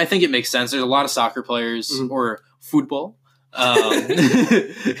most part, I think it makes sense. There's a lot of soccer players or football. And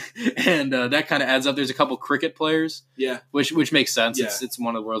that kind of adds up. There's a couple cricket players, which makes sense. Yeah. It's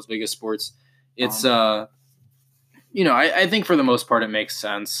one of the world's biggest sports. It's I think for the most part it makes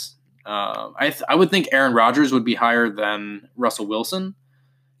sense. I would think Aaron Rodgers would be higher than Russell Wilson.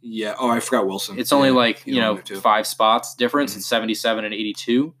 Yeah. Oh, I forgot Wilson. It's only 5 spots difference. It's 77 and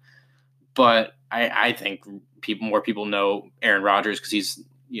 82. But I think more people know Aaron Rodgers because he's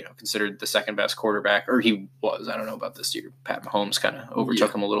considered the second best quarterback, or he was. I don't know about this year. Pat Mahomes kind of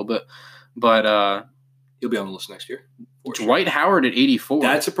overtook him a little bit, but he'll be on the list next year. Dwight Howard at 84.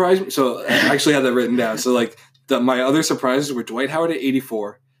 That surprised me. So I actually had that written down. So my other surprises were Dwight Howard at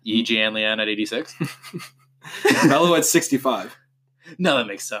 84, E.G. Anlian at 86, Melo at 65. No, that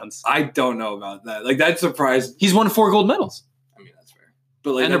makes sense. I don't know about that. That surprised. He's won 4 gold medals. I mean, that's fair,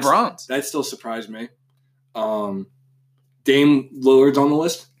 but and a bronze. That still surprised me. Dame Lillard's on the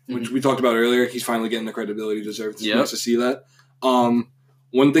list, which we talked about earlier. He's finally getting the credibility he deserves. It's nice to see that.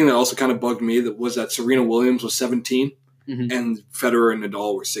 One thing that also kind of bugged me was that Serena Williams was 17 and Federer and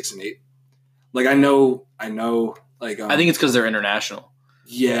Nadal were 6 and 8. I know. I think it's because they're international.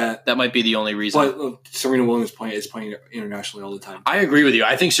 Yeah, that might be the only reason. But Serena Williams is playing internationally all the time. I agree with you.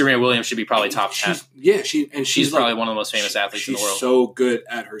 I think Serena Williams should be probably top 10. She's probably one of the most famous athletes in the world. She's so good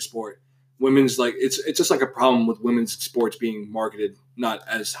at her sport. Women's it's just a problem with women's sports being marketed not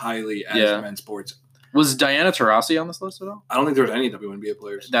as highly as men's sports. Was Diana Taurasi on this list at all? I don't think there was any WNBA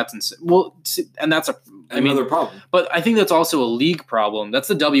players. That's insane. Well, and that's another problem. But I think that's also a league problem. That's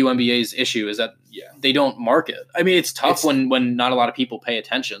the WNBA's issue is that they don't market. I mean, it's tough when not a lot of people pay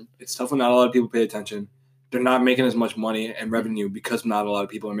attention. It's tough when not a lot of people pay attention. They're not making as much money and revenue because not a lot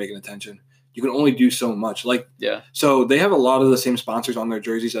of people are making attention. You can only do so much. So they have a lot of the same sponsors on their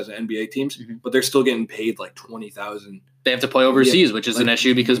jerseys as NBA teams, but they're still getting paid $20,000. They have to play overseas, which is an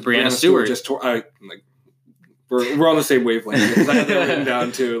issue because Brianna Stewart just We're on the same wavelength because I had that written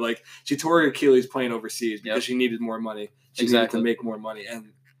down too. Like she tore her Achilles playing overseas because she needed more money. She needed to make more money,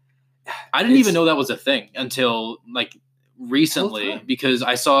 and I didn't even know that was a thing until like recently because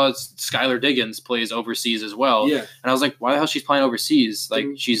I saw Skylar Diggins plays overseas as well. Yeah, and I was like, why the hell she's playing overseas? Like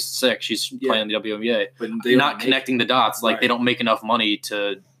she's sick. She's playing the WNBA, but they're not connecting the dots. Like they don't make enough money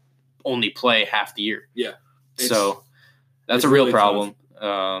to only play half the year. Yeah, so that's a real really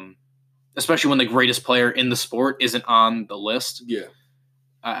problem. Especially when the greatest player in the sport isn't on the list. Yeah.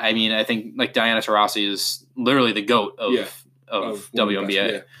 I mean, I think like Diana Taurasi is literally the GOAT of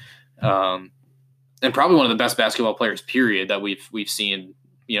WNBA. And probably one of the best basketball players, period, that we've seen,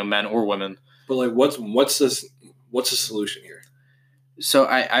 men or women. But like what's the solution here? So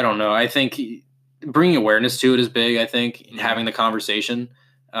I don't know. I think bringing awareness to it is big, I think, having the conversation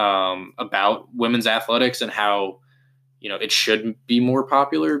about women's athletics and how it should be more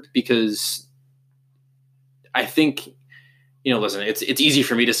popular because I think, listen, it's easy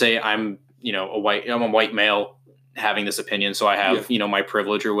for me to say I'm a white male having this opinion. So I have, my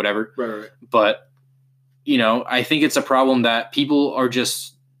privilege or whatever. Right. But, I think it's a problem that people are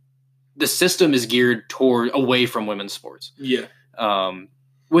just, the system is geared away from women's sports. Yeah.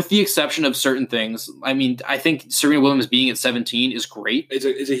 With the exception of certain things. I mean, I think Serena Williams being at 17 is great.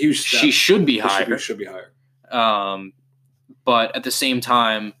 It's a huge step. She should be higher. Should be higher. But at the same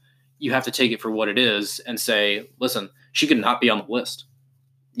time, you have to take it for what it is and say, listen, she could not be on the list.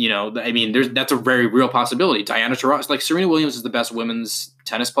 I mean, that's a very real possibility. Diana Taurasi, like Serena Williams is the best women's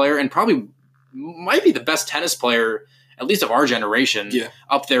tennis player and probably might be the best tennis player, at least of our generation,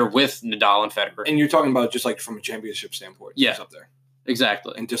 up there with Nadal and Federer. And you're talking about just like from a championship standpoint. Yeah. She's up there.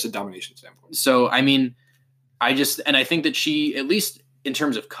 Exactly. And just a domination standpoint. So, I mean, I think that she, at least in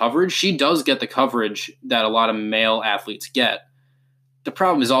terms of coverage, she does get the coverage that a lot of male athletes get. The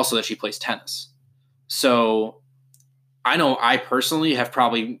problem is also that she plays tennis. So I know I personally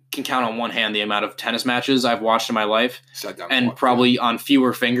can count on one hand the amount of tennis matches I've watched in my life, and probably on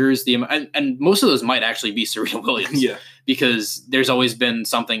fewer fingers and most of those might actually be Serena Williams. Yeah, because there's always been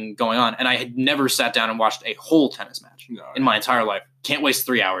something going on, and I had never sat down and watched a whole tennis match in my entire life. Can't waste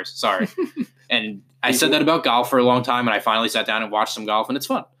 3 hours. Sorry. And I said that about golf for a long time, and I finally sat down and watched some golf, and it's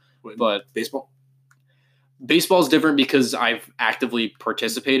fun. But baseball is different because I've actively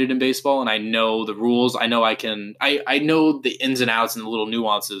participated in baseball and I know the rules. I know I know the ins and outs and the little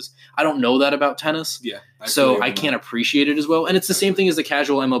nuances. I don't know that about tennis. Yeah. So I can't appreciate it as well. And it's the same thing as the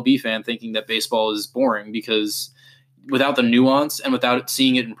casual MLB fan thinking that baseball is boring because without the nuance and without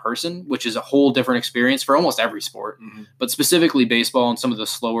seeing it in person, which is a whole different experience for almost every sport, but specifically baseball and some of the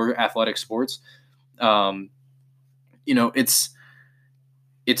slower athletic sports,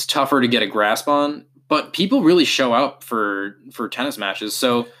 it's tougher to get a grasp on. But people really show up for tennis matches.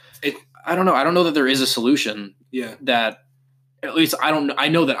 So I don't know. I don't know that there is a solution. Yeah. That at least I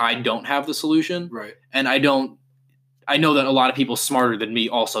know that I don't have the solution. Right. And I know that a lot of people smarter than me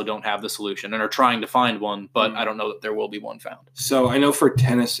also don't have the solution and are trying to find one, but I don't know that there will be one found. So I know for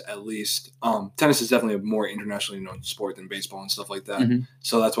tennis at least, tennis is definitely a more internationally known sport than baseball and stuff like that. Mm-hmm.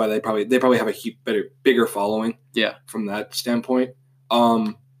 So that's why they probably have a bigger following. Yeah. From that standpoint.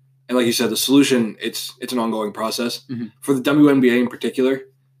 And like you said, the solution, it's an ongoing process. Mm-hmm. For the WNBA in particular,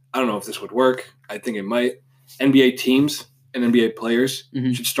 I don't know if this would work. I think it might. NBA teams and NBA players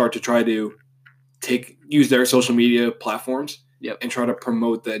should start to try to use their social media platforms and try to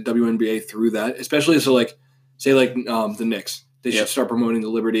promote the WNBA through that. Especially say the Knicks. They should start promoting the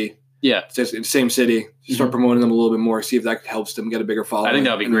Liberty. Yeah. It's the same city. Start promoting them a little bit more, see if that helps them get a bigger following. I think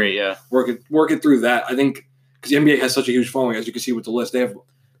that would be great, yeah. Work it through that. I think because the NBA has such a huge following, as you can see with the list. They have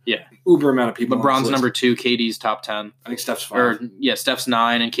uber amount of people. LeBron's number 2, KD's top 10. I think Steph's 5. Steph's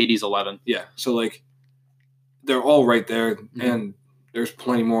 9 and KD's 11. Yeah, so they're all right there, and there's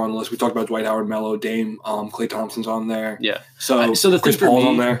plenty more on the list. We talked about Dwight Howard, Melo, Dame, Klay Thompson's on there. Yeah. So the Chris thing Paul's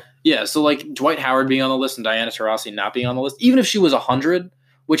on there. Yeah, so Dwight Howard being on the list and Diana Taurasi not being on the list, even if she was 100,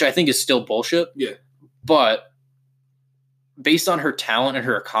 which I think is still bullshit. Yeah. But based on her talent and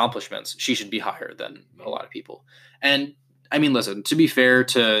her accomplishments, she should be higher than a lot of people. And I mean, listen, to be fair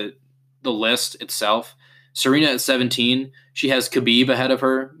to the list itself, Serena at 17, she has Khabib ahead of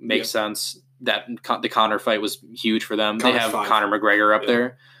her. Makes sense. That the Conor fight was huge for them. They have 5. Conor McGregor up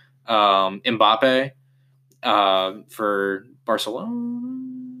there. Mbappe for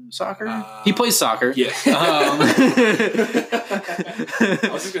Barcelona soccer. He plays soccer. Yeah. I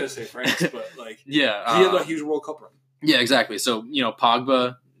was just gonna say France, but he had a huge World Cup run. Yeah, exactly. So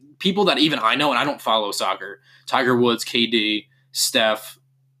Pogba, people that even I know, and I don't follow soccer. Tiger Woods, KD, Steph,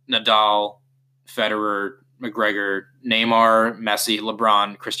 Nadal, Federer, McGregor, Neymar, Messi,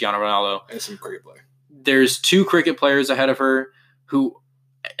 LeBron, Cristiano Ronaldo. And some great play. there's 2 cricket players ahead of her who,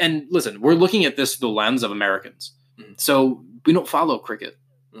 and listen, we're looking at this through the lens of Americans. Mm-hmm. So we don't follow cricket.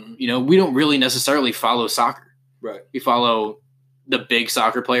 Mm-hmm. We don't really necessarily follow soccer. Right. We follow the big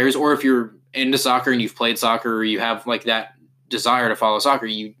soccer players, or if you're into soccer and you've played soccer, or you have like that desire to follow soccer,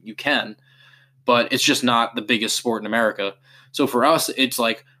 you can, but it's just not the biggest sport in America. So for us, it's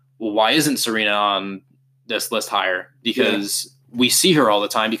like, well, why isn't Serena on this list higher? Because we see her all the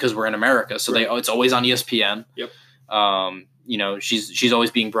time because we're in America. So it's always on ESPN. Yep. She's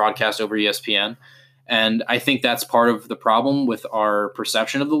always being broadcast over ESPN. And I think that's part of the problem with our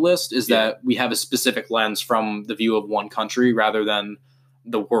perception of the list is that we have a specific lens from the view of one country rather than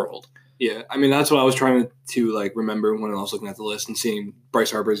the world. Yeah, I mean, that's what I was trying to like remember when I was looking at the list and seeing Bryce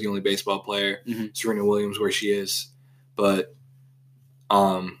Harper is the only baseball player, Serena Williams where she is. But,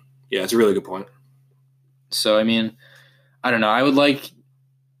 it's a really good point. So, I mean, I don't know. I would like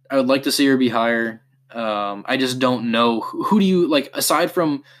to see her be higher. I just don't know. Who do you, like, aside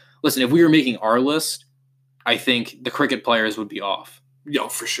from, listen, if we were making our list, I think the cricket players would be off. Yeah,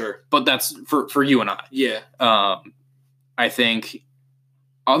 for sure. But that's for you and I. Yeah. I think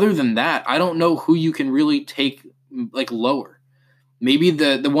other than that, I don't know who you can really take like lower. Maybe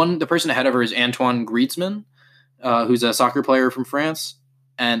the person ahead of her is Antoine Griezmann, who's a soccer player from France,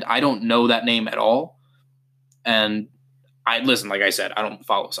 and I don't know that name at all. And like I said, I don't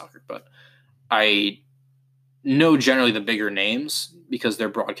follow soccer, but I know generally the bigger names because they're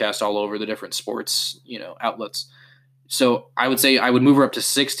broadcast all over the different sports, outlets. So I would say I would move her up to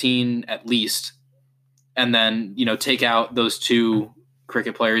 16 at least, and then take out those 2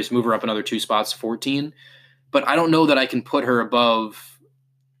 cricket players, move her up another 2 spots, 14. But I don't know that I can put her above,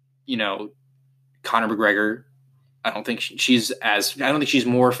 Conor McGregor. I don't think she's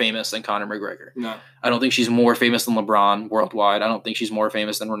more famous than Conor McGregor. No. I don't think she's more famous than LeBron worldwide. I don't think she's more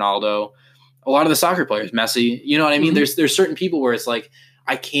famous than Ronaldo. A lot of the soccer players, Messi, you know what I mean? Mm-hmm. There's certain people where it's like,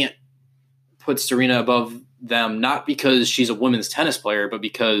 I can't put Serena above them, not because she's a women's tennis player, but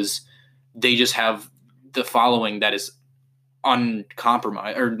because they just have the following that is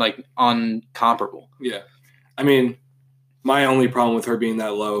uncompromised or like uncomparable. Yeah. I mean, my only problem with her being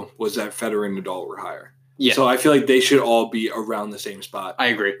that low was that Federer and Nadal were higher. Yeah. So I feel like they should all be around the same spot. I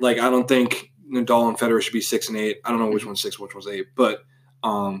agree. Like, I don't think Nadal and Federer should be 6 and 8. I don't know which one's 6, which one's 8, but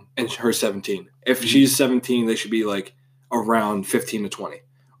and her 17. If she's 17, they should be like around 15 to 20.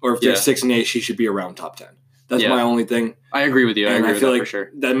 Or if they're 6 and 8, she should be around top 10. That's my only thing. I agree with you. I agree with that for sure.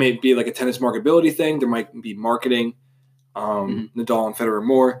 That may be like a tennis marketability thing. There might be marketing. Nadal and Federer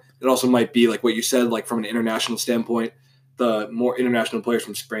more. It also might be like what you said, like from an international standpoint, the more international players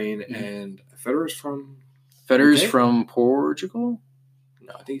from Spain and Federer's from Portugal?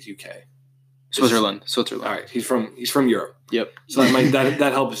 No, I think he's UK. Switzerland. All right, he's from Europe. Yep. So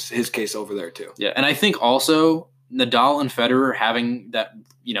that helps his case over there too. Yeah, and I think also Nadal and Federer having that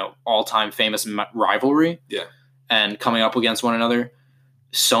all-time famous rivalry. Yeah. And coming up against one another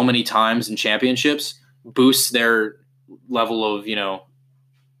so many times in championships boosts their level of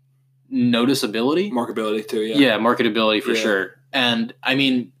noticeability, marketability too. Yeah, marketability for sure. And I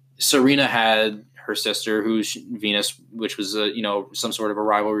mean, Serena had her sister, who's Venus, which was some sort of a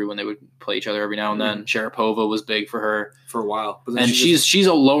rivalry when they would play each other every now and then. Sharapova was big for her for a while, but then she's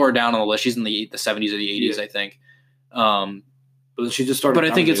a lower down on the list. She's in the 70s or the 80s, I think. But then she just started. But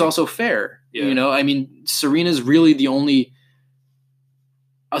I think it's also fair. Yeah. I mean, Serena's really the only,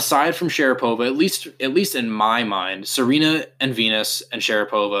 aside from Sharapova, at least in my mind, Serena and Venus and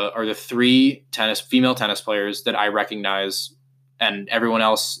Sharapova are the 3 female tennis players that I recognize, and everyone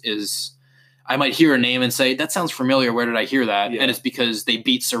else is. I might hear a name and say, that sounds familiar. Where did I hear that? Yeah. And it's because they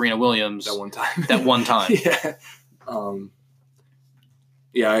beat Serena Williams that one time.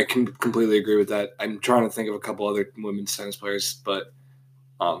 Yeah, I can completely agree with that. I'm trying to think of a couple other women's tennis players, but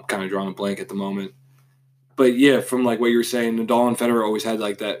kind of drawing a blank at the moment. But yeah, from like what you were saying, Nadal and Federer always had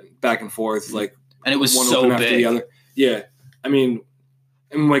like that back and forth, like, and it was one so open big. After the other. Yeah, I mean,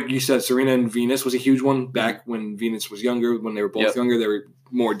 and like you said, Serena and Venus was a huge one back when Venus was younger. When they were both younger, they were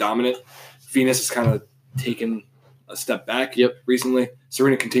more dominant. Venus has kind of taken a step back recently.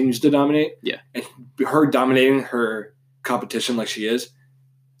 Serena continues to dominate. Yeah, and her dominating her competition like she is,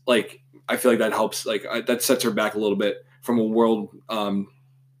 like, I feel like that helps. Like, that sets her back a little bit from a world, from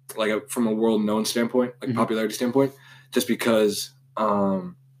a world known standpoint, like popularity standpoint, just because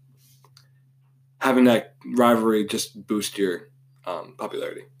having that rivalry just boosts your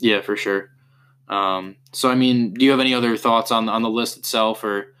popularity. Yeah, for sure. So, I mean, do you have any other thoughts on the list itself,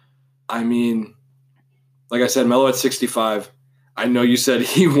 or? I mean, like I said, Melo at 65. I know you said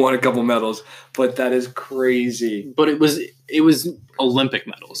he won a couple medals, but that is crazy. But it was Olympic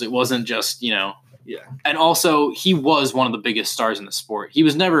medals. It wasn't just, Yeah. And also, he was one of the biggest stars in the sport. He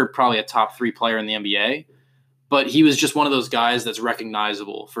was never probably a top 3 player in the NBA, but he was just one of those guys that's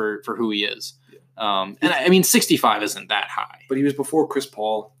recognizable for who he is. And I mean, 65 isn't that high. But he was before Chris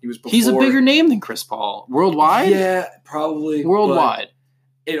Paul. He's a bigger name than Chris Paul. Worldwide? Yeah, probably. Worldwide.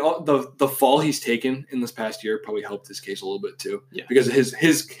 The fall he's taken in this past year probably helped his case a little bit too. Yeah. Because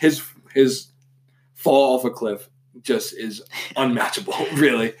his fall off a cliff just is unmatchable,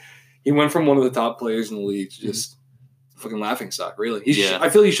 really. He went from one of the top players in the league to just fucking laughingstock, really. I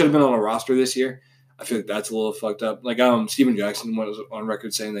feel he should have been on a roster this year. I feel like that's a little fucked up. Like Steven Jackson was on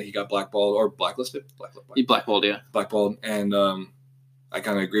record saying that he got blackballed or blacklisted. He blackballed, yeah. Blackballed, and I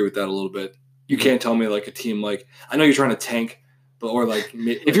kind of agree with that a little bit. You can't tell me like a team like I know you're trying to tank, but or like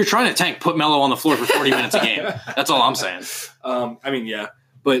if you're trying to tank, put Melo on the floor for 40 minutes a game. That's all I'm saying. I mean, yeah,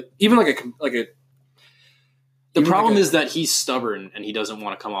 but even the problem is that he's stubborn and he doesn't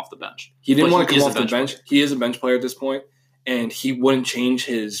want to come off the bench. He didn't want to come off the bench. He is a bench player at this point. And he wouldn't change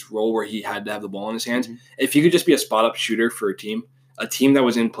his role where he had to have the ball in his hands. Mm-hmm. If he could just be a spot-up shooter for a team that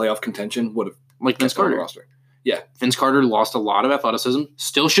was in playoff contention would have like Vince Carter. Roster. Yeah. Vince Carter lost a lot of athleticism.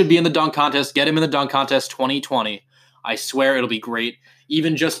 Still should be in the dunk contest. Get him in the dunk contest 2020. I swear it'll be great.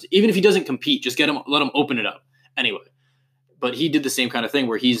 Even if he doesn't compete, just let him open it up. Anyway. But he did the same kind of thing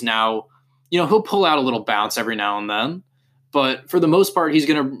where he's now, he'll pull out a little bounce every now and then. But for the most part, he's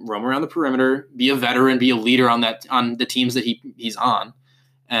going to roam around the perimeter, be a veteran, be a leader on the teams that he's on.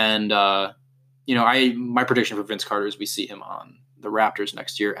 And, my prediction for Vince Carter is we see him on the Raptors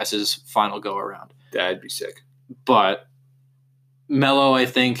next year as his final go-around. That'd be sick. But Melo, I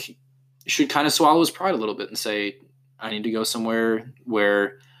think, should kind of swallow his pride a little bit and say, I need to go somewhere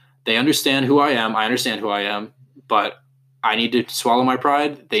where they understand who I am. I understand who I am, but I need to swallow my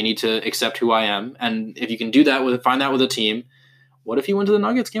pride. They need to accept who I am. And if you can do that find that with a team, what if he went to the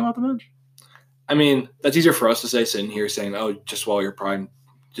Nuggets, came off the bench? I mean, that's easier for us to say sitting here saying, oh, just swallow your pride,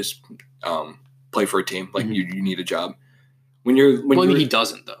 just play for a team. Like you need a job. He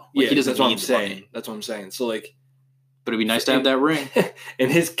doesn't though. Like, he doesn't. That's what I'm saying. That's what I'm saying. So like, but it'd be nice to have that ring. In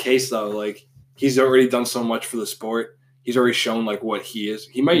his case though, like he's already done so much for the sport. He's already shown like what he is.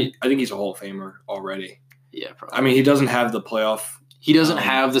 I think he's a Hall of Famer already. Yeah, probably. I mean, he doesn't have the playoff. He doesn't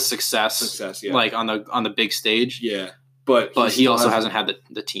have the success yeah. like on the big stage. Yeah, but he also hasn't had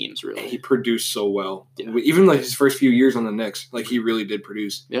the teams really. He produced so well. Yeah. Even like his first few years on the Knicks, like he really did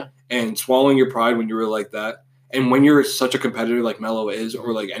produce. Yeah. And swallowing your pride when you were like that, and when you're such a competitor like Melo is,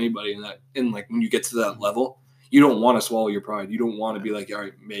 or like anybody in like when you get to that level, you don't want to swallow your pride. You don't want to be like, all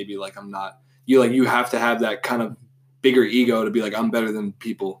right, maybe like I'm not. You have to have that kind of bigger ego to be like I'm better than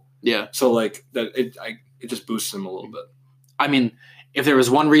people. Yeah. So like that it just boosts him a little bit. I mean, if there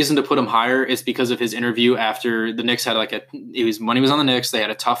was one reason to put him higher, it's because of his interview after the Knicks had when he was on the Knicks, they had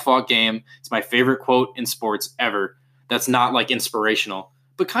a tough fought game. It's my favorite quote in sports ever. That's not like inspirational,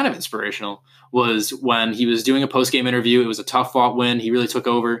 but kind of inspirational, was when he was doing a post-game interview. It was a tough fought win. He really took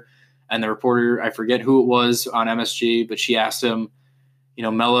over. And the reporter, I forget who it was on MSG, but she asked him,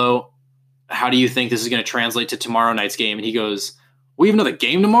 Melo, how do you think this is going to translate to tomorrow night's game? And he goes, we have another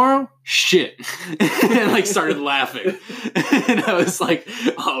game tomorrow? Shit. And like started laughing. And I was like,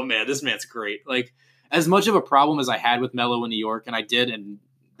 oh man, this man's great. Like as much of a problem as I had with Melo in New York, and I did, and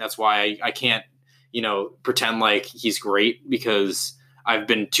that's why I can't, pretend like he's great because I've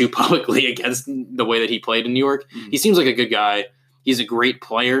been too publicly against the way that he played in New York. Mm-hmm. He seems like a good guy. He's a great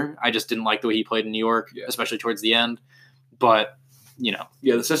player. I just didn't like the way he played in New York, especially towards the end. But,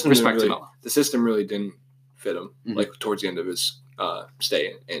 the system really didn't fit him like towards the end of his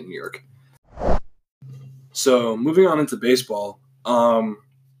stay in New York. So moving on into baseball, going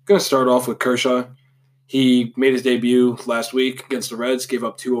to start off with Kershaw. He made his debut last week against the Reds, gave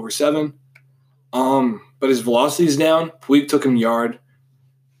up 2 over 7. But his velocity's down. Puig took him yard.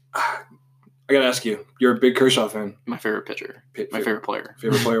 I got to ask you, you're a big Kershaw fan. My favorite pitcher. My favorite player.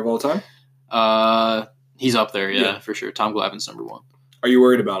 Favorite player of all time? He's up there, yeah, for sure. Tom Glavine's number 1. Are you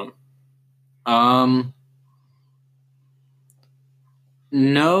worried about him?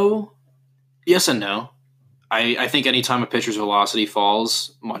 No. Yes and no. I think anytime a pitcher's velocity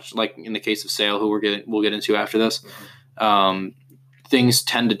falls, much like in the case of Sale, who we'll get into after this, things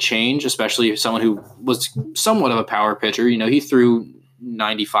tend to change, especially if someone who was somewhat of a power pitcher. He threw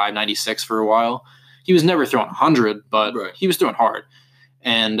 95, 96 for a while. He was never throwing 100, but he was throwing hard.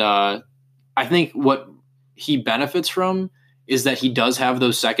 And I think what he benefits from is that he does have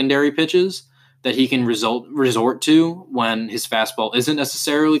those secondary pitches that he can resort to when his fastball isn't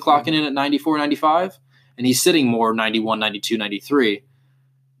necessarily clocking in at 94, 95, and he's sitting more 91, 92, 93.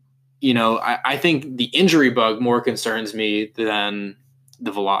 I think the injury bug more concerns me than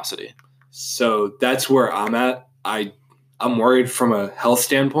the velocity. So that's where I'm at. I'm worried from a health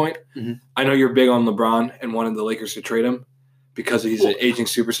standpoint. Mm-hmm. I know you're big on LeBron and wanted the Lakers to trade him because he's an aging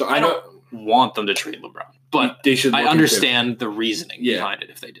superstar. I don't want them to trade LeBron, but they should. I understand the reasoning behind it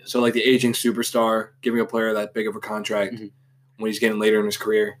if they did. So like the aging superstar, giving a player that big of a contract when he's getting later in his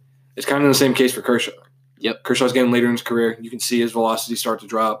career. It's kind of the same case for Kershaw. Yep. Kershaw's getting later in his career. You can see his velocity start to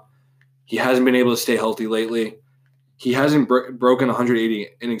drop. He hasn't been able to stay healthy lately. He hasn't broken 180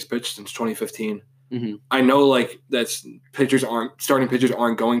 innings pitched since 2015. Mm-hmm. I know like that's starting pitchers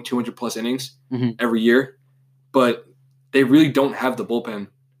aren't going 200 plus innings every year, but they really don't have the bullpen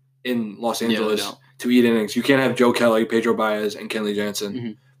in Los Angeles to eat innings. You can't have Joe Kelly, Pedro Baez, and Kenley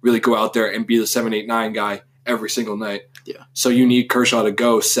Jansen really go out there and be the 7, 8, 9 guy every single night. Yeah. So you need Kershaw to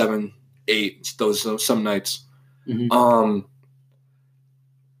go 7, 8 some nights. Mm-hmm.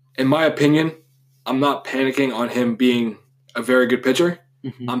 In my opinion, I'm not panicking on him being a very good pitcher.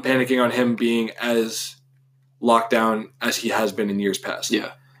 Mm-hmm. I'm panicking on him being as locked down as he has been in years past.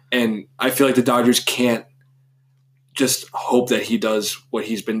 Yeah. And I feel like the Dodgers can't just hope that he does what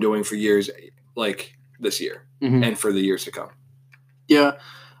he's been doing for years, like this year and for the years to come. Yeah,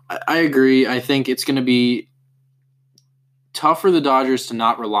 I agree. I think it's going to be tough for the Dodgers to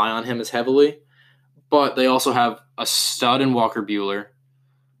not rely on him as heavily, but they also have a stud in Walker Buehler.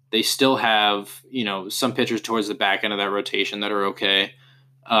 They still have, some pitchers towards the back end of that rotation that are okay.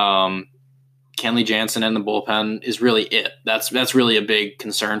 Kenley Jansen and the bullpen is really it. That's really a big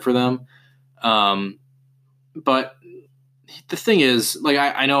concern for them. But the thing is, like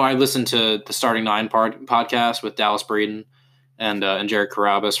I know I listened to the Starting Nine podcast with Dallas Braden and Jared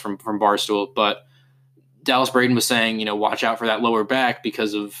Carabas from Barstool, but Dallas Braden was saying, watch out for that lower back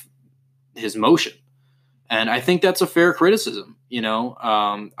because of his motion. And I think that's a fair criticism.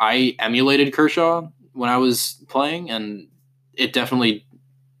 I emulated Kershaw when I was playing, and it definitely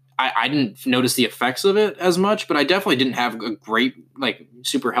I didn't notice the effects of it as much, but I definitely didn't have a great,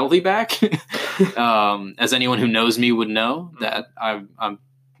 super healthy back. As anyone who knows me would know, that I'm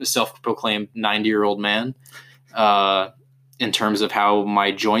a self-proclaimed 90-year-old man in terms of how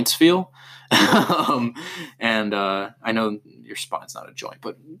my joints feel. And I know your spine's not a joint,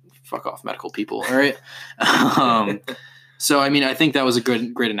 but fuck off, medical people. All right. So, I think that was a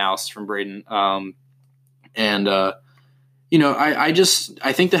great analysis from Braden. I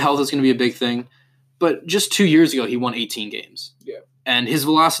think the health is going to be a big thing, but just 2 years ago, he won 18 games. Yeah. And his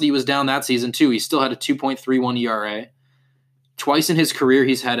velocity was down that season too. He still had a 2.31 ERA. Twice in his career,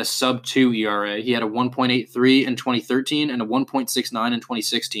 he's had a sub-2 ERA. He had a 1.83 in 2013 and a 1.69 in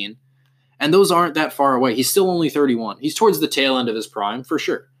 2016. And those aren't that far away. He's still only 31. He's towards the tail end of his prime, for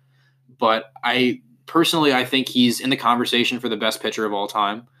sure. But I think he's in the conversation for the best pitcher of all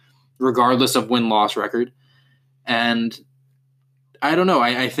time, regardless of win-loss record. And I don't know.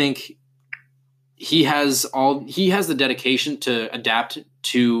 I think he has the dedication to adapt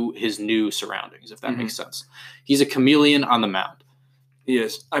to his new surroundings, if that makes sense. He's a chameleon on the mound. He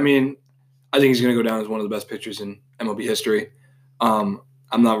is. I think he's going to go down as one of the best pitchers in MLB history.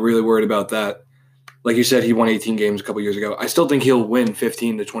 I'm not really worried about that. Like you said, he won 18 games a couple years ago. I still think he'll win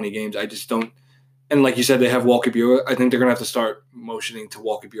 15 to 20 games. I just don't. And like you said, they have Walker Buehler. I think they're going to have to start motioning to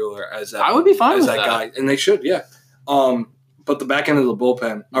Walker Buehler as that. I would be fine with that guy, and they should, yeah. But the back end of the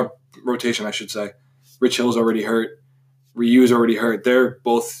bullpen, or rotation, I should say, Rich Hill's already hurt. Ryu's already hurt. They're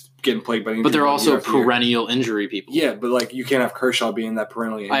both getting plagued by injury. But they're also perennial injury people. Yeah, but you can't have Kershaw being that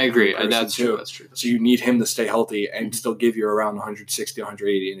perennial injury. I agree. That's true. That's true. So you need him to stay healthy and still give you around 160,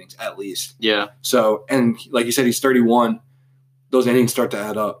 180 innings at least. Yeah. So, and like you said, he's 31. Those innings start to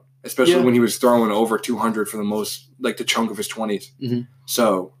add up, especially when he was throwing over 200 for the most, the chunk of his 20s. Mm-hmm.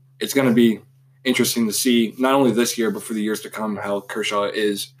 So it's going to be interesting to see, not only this year, but for the years to come, how Kershaw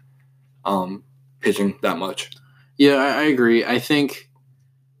is pitching that much. Yeah, I agree. I think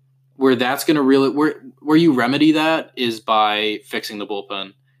where that's going to really where you remedy that is by fixing the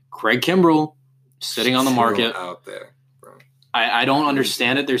bullpen. Craig Kimbrell sitting on the market out there, bro. I don't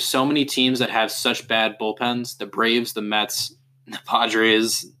understand it. There's so many teams that have such bad bullpens: the Braves, the Mets, the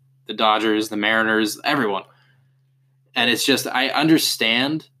Padres, the Dodgers, the Mariners, everyone. And it's just I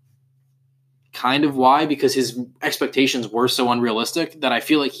understand kind of why, because his expectations were so unrealistic that I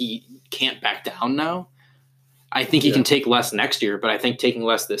feel like he can't back down now. I think he can take less next year, but I think taking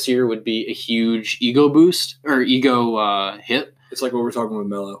less this year would be a huge ego boost or ego hit. It's like what we're talking with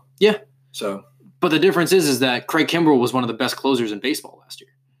Melo. Yeah. So, but the difference is that Craig Kimbrell was one of the best closers in baseball last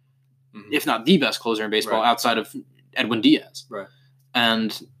year, if not the best closer in baseball outside of Edwin Diaz,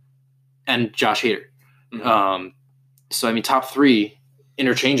 and Josh Hader. Mm-hmm. So top three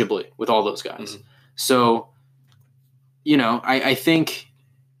interchangeably with all those guys. Mm-hmm. So, I think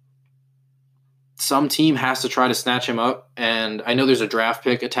some team has to try to snatch him up. And I know there's a draft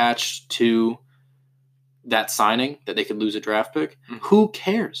pick attached to that signing that they could lose a draft pick. Mm-hmm. Who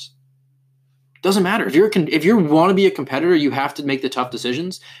cares? Doesn't matter. If you want to be a competitor, you have to make the tough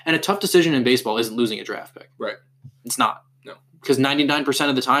decisions. And a tough decision in baseball isn't losing a draft pick. Right. It's not. No. Because 99%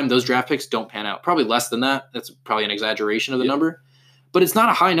 of the time, those draft picks don't pan out. Probably less than that. That's probably an exaggeration of the number. But it's not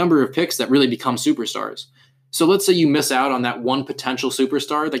a high number of picks that really become superstars. So let's say you miss out on that one potential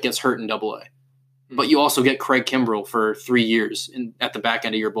superstar that gets hurt in AA. Mm-hmm. But you also get Craig Kimbrell for 3 years at the back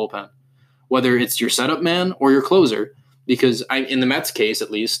end of your bullpen. Whether it's your setup man or your closer. Because in the Mets case,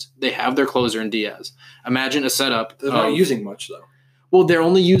 at least, they have their closer in Diaz. Imagine a setup. They're not using much, though. Well, they're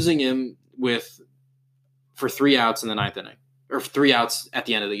only using him for 3 outs in the 9th inning. Or 3 outs at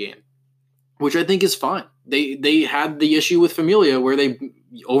the end of the game. Which I think is fine. They had the issue with Familia where they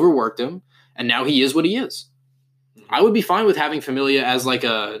overworked him, and now he is what he is. Mm-hmm. I would be fine with having Familia as like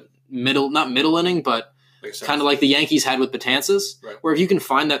a not middle inning, but kind of like the Yankees had with Betances. Right. Where if you can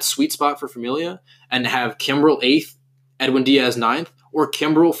find that sweet spot for Familia and have Kimbrell 8th, Edwin Diaz 9th, or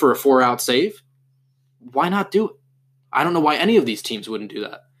Kimbrell for a 4-out save, why not do it? I don't know why any of these teams wouldn't do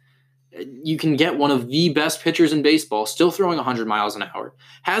that. You can get one of the best pitchers in baseball, still throwing 100 miles an hour,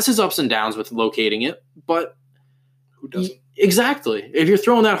 has his ups and downs with locating it, but who doesn't? Exactly. If you're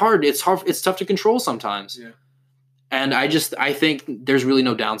throwing that hard, it's tough to control sometimes. Yeah. And I think there's really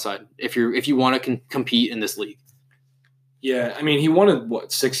no downside if you want to compete in this league. Yeah, I mean, he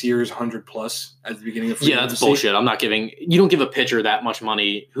wanted 6 years, 100 plus at the beginning of free agency. That's bullshit. You don't give a pitcher that much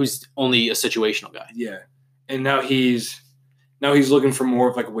money who's only a situational guy. Yeah, and now he's looking for more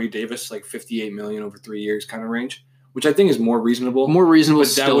of like a Wade Davis, like $58 million over 3 years kind of range, which I think is more reasonable. More reasonable,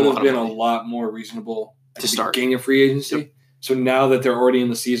 but that would have been a lot more reasonable at the beginning of free agency. Yep. So now that they're already in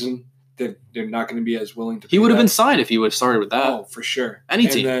the season, they're not going to be as willing to. He would have been signed if he would have started with that. Oh, for sure. Any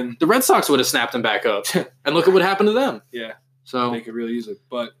team. Then, the Red Sox would have snapped him back up, and look at what happened to them. Yeah, so they could really use it.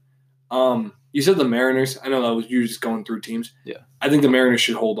 But you said the Mariners. I know that was you just going through teams. Yeah, I think the Mariners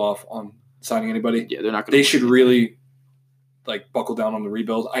should hold off on signing anybody. Yeah, they're not going. They should really buckle down on the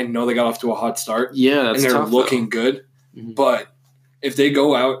rebuild. I know they got off to a hot start. Yeah, that's and they're tough, looking good. Mm-hmm. But if they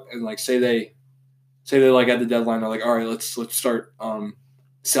go out and say they at the deadline, they're like, all right, let's start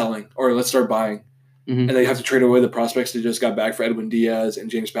selling or let's start buying. Mm-hmm. And they have to trade away the prospects they just got back for Edwin Diaz and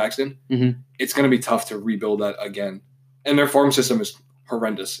James Paxton. Mm-hmm. It's going to be tough to rebuild that again. And their farm system is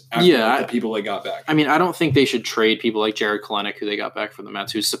horrendous after the people they got back. I mean, I don't think they should trade people like Jared Kelenic, who they got back from the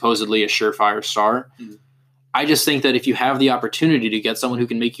Mets, who's supposedly a surefire star. Mm-hmm. I just think that if you have the opportunity to get someone who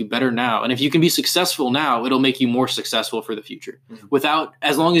can make you better now, and if you can be successful now, it'll make you more successful for the future. Mm-hmm.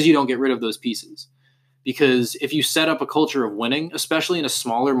 As long as you don't get rid of those pieces. Because if you set up a culture of winning, especially in a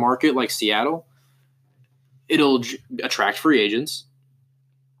smaller market like Seattle, it'll attract free agents.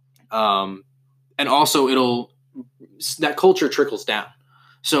 And also that culture trickles down.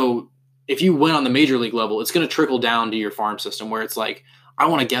 So if you win on the major league level, it's going to trickle down to your farm system where it's like, I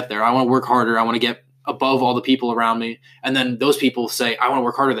want to get there. I want to work harder. I want to get above all the people around me. And then those people say, I want to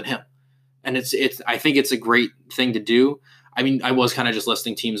work harder than him. And I think it's a great thing to do. I mean, I was kind of just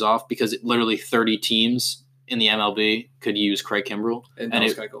listing teams off because literally 30 teams in the MLB could use Craig Kimbrell. And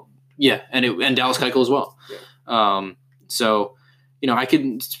Dallas Keuchel. Yeah, and Dallas Keuchel as well. Yeah. So,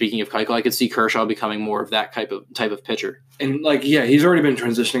 speaking of Keuchel, I could see Kershaw becoming more of that type of pitcher. And, he's already been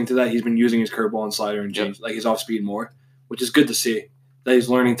transitioning to that. He's been using his curveball and slider and change, his off-speed more, which is good to see. That he's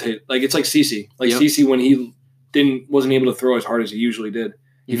learning to it's like CeCe. CeCe when he wasn't able to throw as hard as he usually did.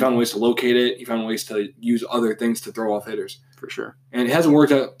 He found ways to locate it. He found ways to use other things to throw off hitters. For sure. And it hasn't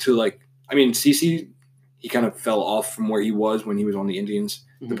worked out to CeCe, he kind of fell off from where he was when he was on the Indians,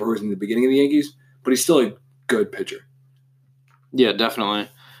 the Brewers in the beginning of the Yankees, but he's still a good pitcher. Yeah, definitely.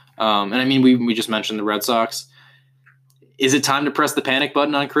 And I mean, we just mentioned the Red Sox. Is it time to press the panic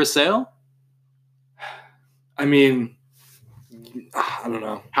button on Chris Sale? I mean, I don't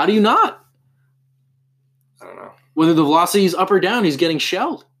know. How do you not? I don't know. Whether the velocity is up or down, he's getting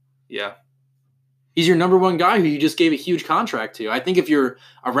shelled. Yeah. He's your number one guy who you just gave a huge contract to. I think if you're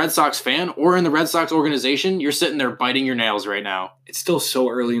a Red Sox fan or in the Red Sox organization, you're sitting there biting your nails right now. It's still so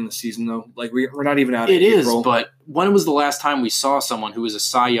early in the season, though. We're not even out of April. It is, but when was the last time we saw someone who was a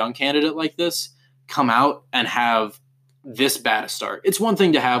Cy Young candidate like this come out and have this bad a start? It's one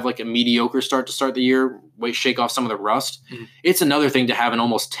thing to have a mediocre start to start the year, shake off some of the rust. Mm-hmm. It's another thing to have an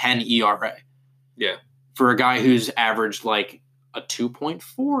almost 10 ERA. Yeah. For a guy who's averaged a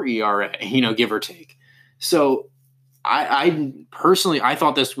 2.4 ERA, give or take. So I personally, I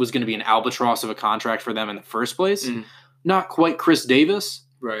thought this was going to be an albatross of a contract for them in the first place. Mm. Not quite Chris Davis,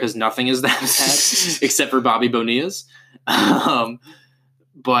 because nothing is that bad except for Bobby Bonilla's.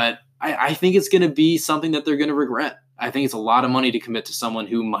 But I think it's going to be something that they're going to regret. I think it's a lot of money to commit to someone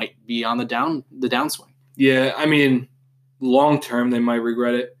who might be on the downswing. Yeah, I mean, long term, they might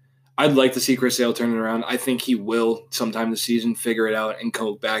regret it. I'd like to see Chris Sale turn it around. I think he will sometime this season figure it out and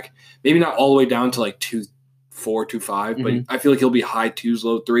come back. Maybe not all the way down to like 2.4, 2.5, but I feel like he'll be high 2s,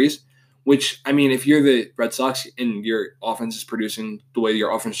 low 3s, which, I mean, if you're the Red Sox and your offense is producing the way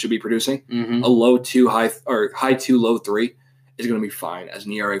your offense should be producing, a low 2, high 2, low 3 is going to be fine as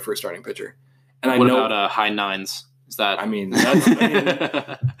an ERA for a starting pitcher. And what about high 9s? Is that?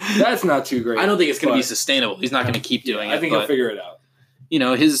 That's not too great. I don't think it's going to be sustainable. He's not going to keep doing it. I think he'll figure it out.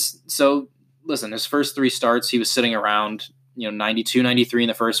 His first 3 starts, he was sitting around 92, 93 in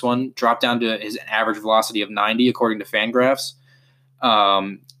the first one, dropped down to his average velocity of 90 according to Fangraphs.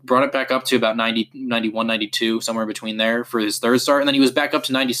 Brought it back up to about 90, 91, 92, somewhere between there for his third start, and then he was back up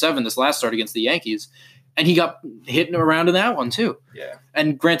to 97 this last start against the Yankees. And he got hit around in that one, too. Yeah.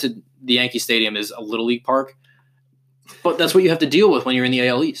 And granted, the Yankee Stadium is a Little League park, but that's what you have to deal with when you're in the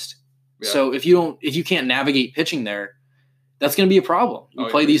AL East. Yeah. So if you can't navigate pitching there, that's going to be a problem. You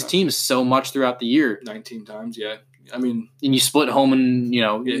play these teams so much throughout the year. 19 times, yeah. I mean, and you split home and,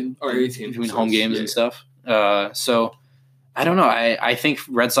 or 18 between home games and stuff. So I don't know. I think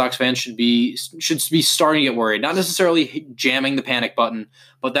Red Sox fans should be starting to get worried. Not necessarily jamming the panic button,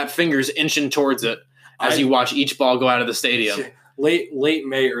 but that finger's inching towards it as you watch each ball go out of the stadium. Late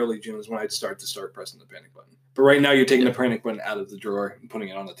May, early June is when I'd start pressing the panic button. But right now, you're taking the panic button out of the drawer and putting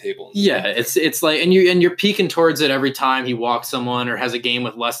it on the table. Yeah, it's like, and you're peeking towards it every time he walks someone or has a game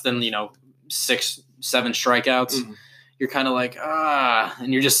with less than 6, 7 strikeouts. Mm-hmm. You're kind of like,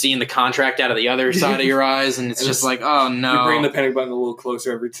 and you're just seeing the contract out of the other side of your eyes, and it's just like, oh no. You bring the panic button a little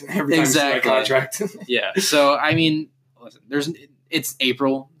closer every time you see that contract. Yeah. So I mean, listen, it's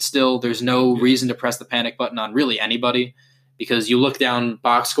April still. There's no reason to press the panic button on really anybody, because you look down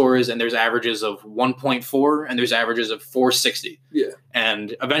box scores and there's averages of 1.4 and there's averages of 460. Yeah.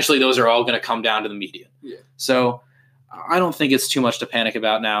 And eventually those are all going to come down to the median. Yeah. So I don't think it's too much to panic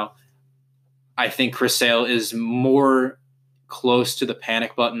about now. I think Chris Sale is more close to the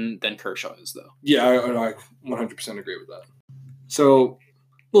panic button than Kershaw is, though. Yeah, I 100% agree with that. So,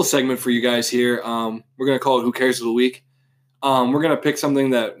 little segment for you guys here. We're going to call it Who Cares of the Week. We're going to pick something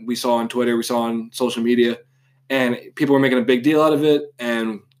that we saw on Twitter, we saw on social media, and people were making a big deal out of it.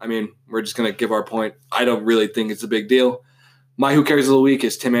 And, I mean, we're just going to give our point. I don't really think it's a big deal. My Who Cares of the Week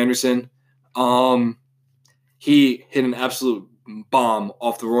is Tim Anderson. He hit an absolute bomb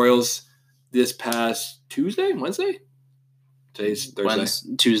off the Royals this past Wednesday? Today's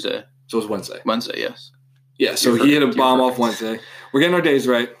Thursday. Tuesday. So it was Wednesday. Wednesday, yes. Yeah, so he hit a bomb off Wednesday. We're getting our days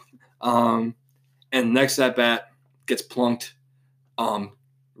right. And next at bat gets plunked.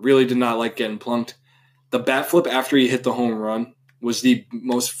 Really did not like getting plunked. The bat flip after he hit the home run was the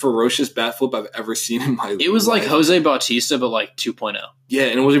most ferocious bat flip I've ever seen in my life. It was like Jose Bautista, but like 2.0. Yeah,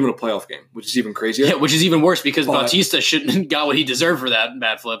 and it wasn't even a playoff game, which is even crazier. Yeah, which is even worse because Bautista shouldn't have got what he deserved for that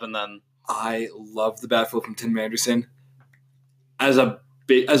bat flip, and then... I love the bat flip from Tim Anderson. As a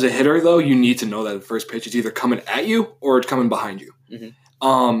hitter, though, you need to know that the first pitch is either coming at you or it's coming behind you.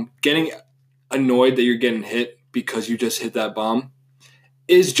 Mm-hmm. Getting annoyed that you're getting hit because you just hit that bomb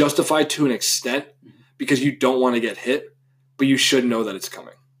is justified to an extent because you don't want to get hit, but you should know that it's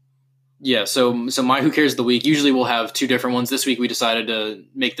coming. Yeah, so my Who Cares of the Week, usually we'll have 2 different ones. This week we decided to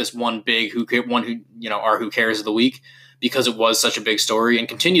make this one big our Who Cares of the Week, because it was such a big story and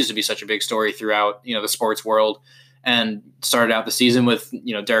continues to be such a big story throughout, the sports world, and started out the season with,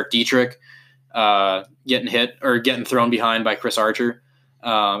 Derek Dietrich getting hit or getting thrown behind by Chris Archer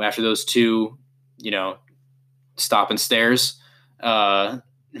after those 2, stop and stares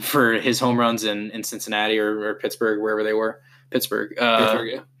for his home runs in Cincinnati or Pittsburgh, wherever they were. Pittsburgh,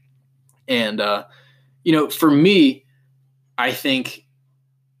 yeah. And, for me, I think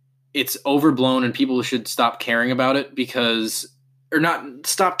it's overblown and people should stop caring about it or not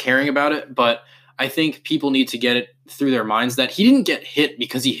stop caring about it, but I think people need to get it through their minds that he didn't get hit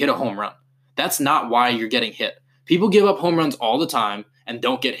because he hit a home run. That's not why you're getting hit. People give up home runs all the time and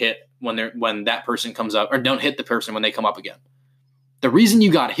don't get hit when that person comes up, or don't hit the person when they come up again. The reason you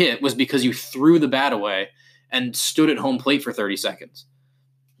got hit was because you threw the bat away and stood at home plate for 30 seconds.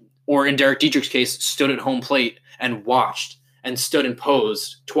 Or in Derek Dietrich's case, stood at home plate and watched and stood and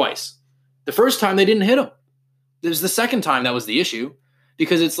posed twice. The first time they didn't hit him. It was the second time that was the issue,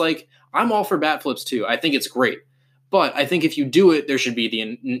 because it's like, I'm all for bat flips too. I think it's great. But I think if you do it, there should be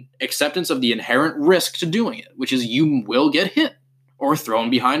the acceptance of the inherent risk to doing it, which is you will get hit or thrown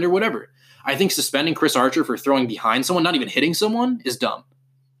behind or whatever. I think suspending Chris Archer for throwing behind someone, not even hitting someone, is dumb.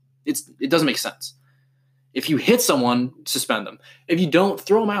 It doesn't make sense. If you hit someone, suspend them. If you don't,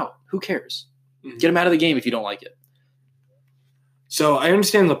 throw them out. Who cares? Mm-hmm. Get him out of the game if you don't like it. So I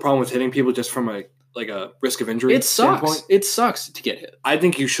understand the problem with hitting people just from a risk of injury standpoint. It sucks to get hit. I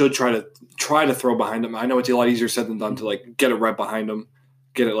think you should try to throw behind him. I know it's a lot easier said than done to like get it right behind him,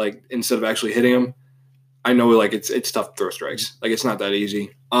 get it like instead of actually hitting him. I know like it's tough to throw strikes. Like it's not that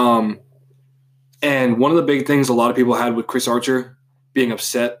easy. And one of the big things a lot of people had with Chris Archer being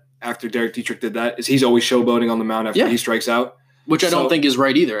upset after Derek Dietrich did that is he's always showboating on the mound after he strikes out. Which I don't think is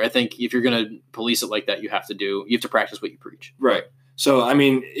right either. I think if you're going to police it like that, you have to practice what you preach. Right. So, I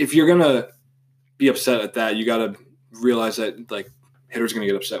mean, if you're going to be upset at that, you got to realize that, like, hitters are going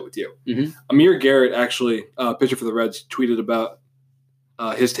to get upset with you. Mm-hmm. Amir Garrett, actually, pitcher for the Reds, tweeted about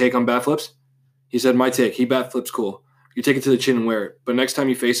his take on bat flips. He said, my take, he bat flips cool. You take it to the chin and wear it. But next time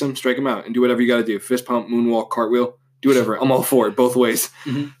you face him, strike him out and do whatever you got to do. Fist pump, moonwalk, cartwheel, do whatever. I'm all for it, both ways.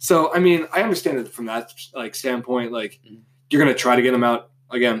 Mm-hmm. So, I mean, I understand it from that like standpoint. Like, you're going to try to get him out.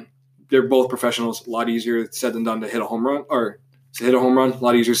 Again, they're both professionals. A lot easier said than done to hit a home run. A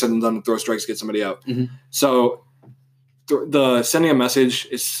lot easier said than done to throw strikes to get somebody out. Mm-hmm. So the sending a message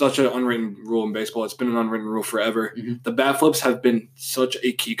is such an unwritten rule in baseball. It's been an unwritten rule forever. Mm-hmm. The bat flips have been such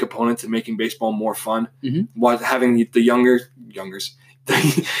a key component to making baseball more fun. Mm-hmm. While having the youngers, the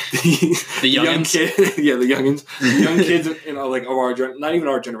young kids, the young kids, like of our not even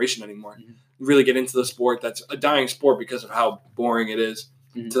our generation anymore, really get into the sport. That's a dying sport because of how boring it is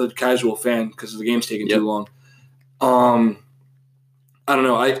to the casual fan because the game's taking too long. I don't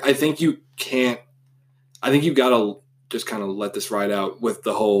know. I think you can't. I think you gotta just kind of let this ride out with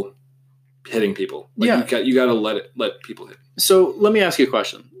the whole hitting people. Like you gotta let people hit. So let me ask you a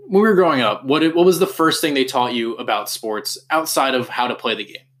question. When we were growing up, what was the first thing they taught you about sports outside of how to play the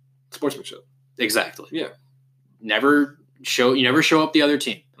game? Sportsmanship. Exactly. Yeah. You never show up the other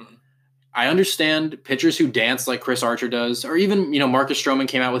team. Mm-hmm. I understand pitchers who dance like Chris Archer does, or even, Marcus Stroman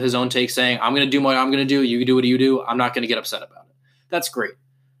came out with his own take saying, I'm going to do what I'm going to do. You do what you do. I'm not going to get upset about it. That's great.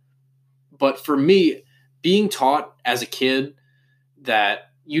 But for me, being taught as a kid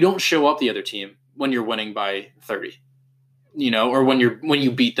that you don't show up the other team when you're winning by 30, or when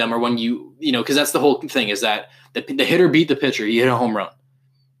you beat them, or when because that's the whole thing is that the hitter beat the pitcher, you hit a home run.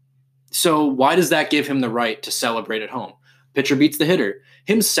 So why does that give him the right to celebrate at home? Pitcher beats the hitter.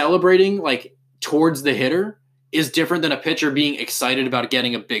 Him celebrating like towards the hitter is different than a pitcher being excited about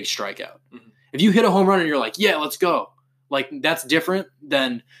getting a big strikeout. Mm-hmm. If you hit a home run and you're like, yeah, let's go. Like that's different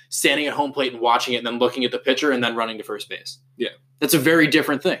than standing at home plate and watching it and then looking at the pitcher and then running to first base. Yeah. That's a very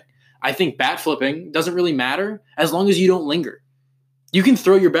different thing. I think bat flipping doesn't really matter as long as you don't linger. You can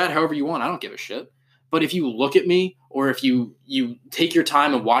throw your bat however you want. I don't give a shit. But if you look at me or if you take your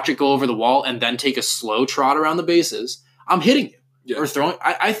time and watch it go over the wall and then take a slow trot around the bases, I'm hitting you. Yeah. Or throwing.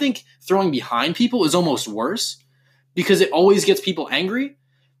 I think throwing behind people is almost worse because it always gets people angry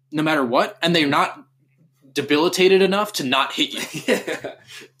no matter what, and they're not debilitated enough to not hit you. Yeah,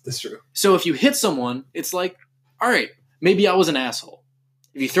 that's true. So if you hit someone, it's like, all right, maybe I was an asshole.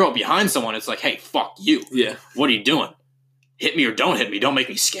 If you throw it behind someone, it's like, hey, fuck you. Yeah. What are you doing? Hit me or don't hit me. Don't make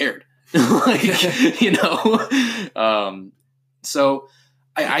me scared. So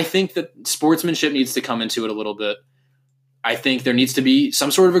I think that sportsmanship needs to come into it a little bit. I think there needs to be some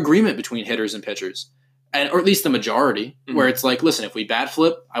sort of agreement between hitters and pitchers, or at least the majority, where it's like, listen, if we bat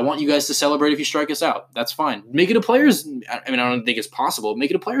flip, I want you guys to celebrate if you strike us out. That's fine. Make it a players. I don't think it's possible. Make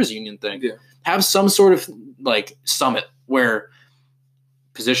it a players union thing. Yeah. Have some sort of like summit where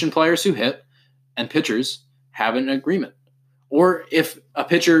position players who hit and pitchers have an agreement. Or if a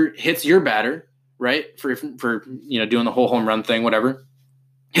pitcher hits your batter, right, for doing the whole home run thing, whatever,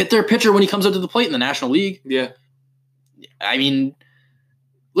 hit their pitcher when he comes up to the plate in the National League. Yeah. I mean,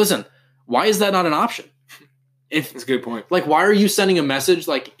 listen, why is that not an option? That's a good point. Like, why are you sending a message?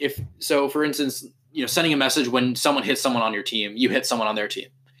 Like, for instance, sending a message when someone hits someone on your team, you hit someone on their team.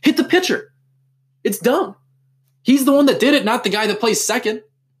 Hit the pitcher. It's dumb. He's the one that did it, not the guy that plays second.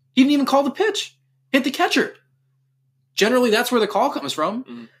 He didn't even call the pitch. Hit the catcher. Generally, that's where the call comes from.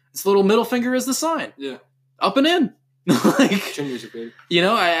 Mm-hmm. It's the little middle finger is the sign. Yeah. Up and in.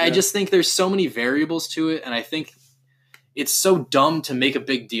 I just think there's so many variables to it, and I think it's so dumb to make a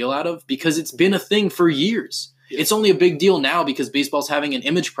big deal out of because it's been a thing for years. Yeah. It's only a big deal now because baseball's having an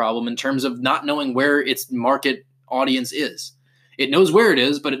image problem in terms of not knowing where its market audience is. It knows where it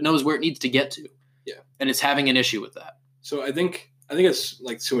is, but it knows where it needs to get to. Yeah. And it's having an issue with that. So I think it's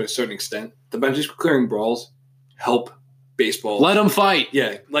like to a certain extent, the benches clearing brawls help baseball. Let them fight.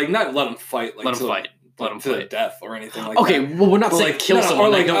 Yeah. Like not let them fight. Like let them fight. Let them to fight. Death or anything like that. Okay, well, we're not saying like, kill someone. Or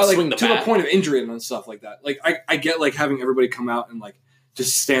like, don't swing the to bat. the point of injury and stuff like that. Like I get like having everybody come out and like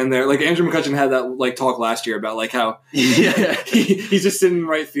just stand there. Like Andrew McCutchen had that like talk last year about like how Yeah. he's just sitting in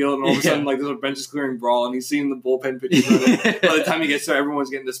right field, and all of a sudden like there's a benches clearing brawl, and he's seeing the bullpen pitches running. By the time he gets there, everyone's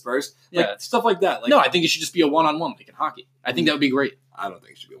getting dispersed. Like, stuff like that. Like, no, I think it should just be a one-on-one like in hockey. I think that would be great. I don't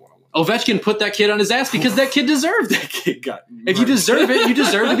think it should be a one-on-one. Ovechkin put that kid on his ass because that kid deserved it. That kid got If you deserve it, you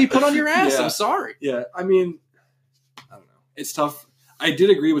deserve to be put on your ass. Yeah. I'm sorry. Yeah, I mean, I don't know. It's tough. I did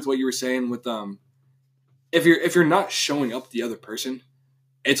agree with what you were saying with if you're not showing up the other person,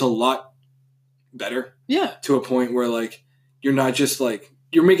 it's a lot better. Yeah. To a point where like you're not just like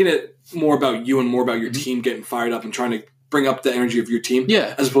you're making it more about you and more about your team getting fired up and trying to bring up the energy of your team.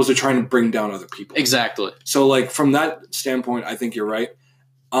 Yeah. As opposed to trying to bring down other people. Exactly. So like from that standpoint, I think you're right.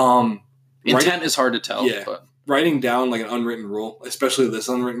 Intent is hard to tell. Yeah. But. Writing down like an unwritten rule, especially this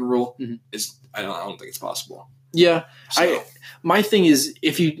unwritten rule, Mm-hmm. is I don't think it's possible. Yeah. So, My thing is,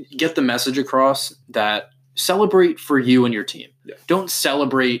 if you get the message across that celebrate for you and your team. Yeah. Don't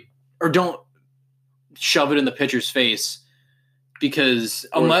celebrate or don't shove it in the pitcher's face because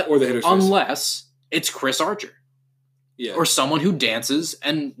or the hitter's face. unless it's Chris Archer. Yeah. Or someone who dances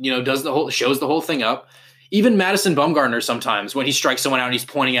and shows the whole thing up. Even Madison Bumgarner sometimes when he strikes someone out and he's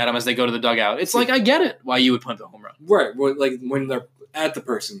pointing at him as they go to the dugout. It's like I get it why you would punt the home run. Right. Well, like when they're at the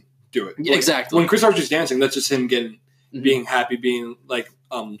person, do it. Yeah, like, exactly. When Chris Archer's dancing, that's just him getting being happy, being like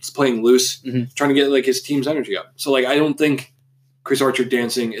playing loose, trying to get like his team's energy up. So like I don't think Chris Archer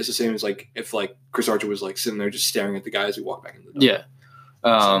dancing is the same as like if like Chris Archer was like sitting there just staring at the guys who walk back in the door. Yeah.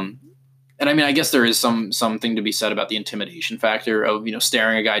 And I mean I guess there is something to be said about the intimidation factor of,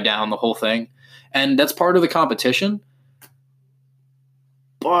 staring a guy down, the whole thing. And that's part of the competition.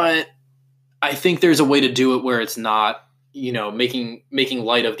 But I think there's a way to do it where it's not, making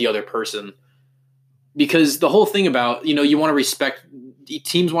light of the other person. Because the whole thing about, you want to respect,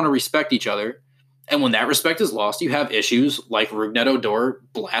 teams want to respect each other. And when that respect is lost, you have issues like Rougned Odor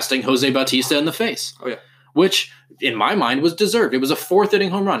blasting Jose Bautista in the face. Oh, yeah. Which, in my mind, was deserved. It was a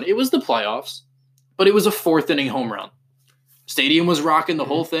fourth-inning home run. It was the playoffs, but it was a fourth-inning home run. Stadium was rocking the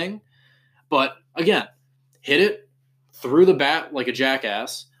whole thing. But, again, hit it, threw the bat like a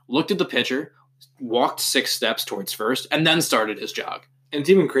jackass, looked at the pitcher, walked 6 steps towards first, and then started his jog. And it's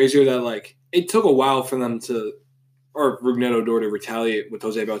even crazier that, like, it took a while for them to – or Rougned Odor to retaliate with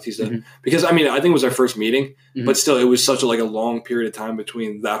Jose Bautista. Because, I mean, I think it was their first meeting, but still it was such a long period of time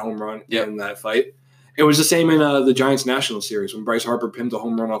between that home run and that fight. It was the same in the Giants National Series when Bryce Harper pinned a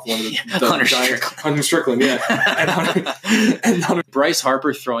home run off one of the Giants. Hunter Strickland, yeah. and Hunter, Bryce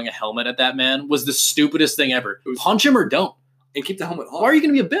Harper throwing a helmet at that man was the stupidest thing ever. Punch him or don't. And keep the helmet off. Why are you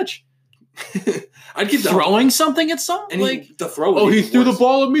going to be a bitch? I'd keep throwing something at someone? And the throw. Oh, he threw the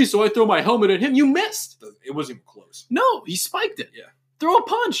ball at me, so I throw my helmet at him. You missed. It wasn't even close. No, he spiked it. Yeah. Throw a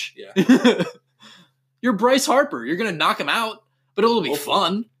punch. Yeah. You're Bryce Harper. You're going to knock him out, but it'll be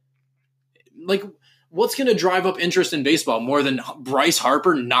fun. Like, what's going to drive up interest in baseball more than Bryce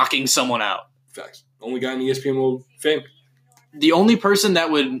Harper knocking someone out? Facts. Only guy in ESPN World fame. The only person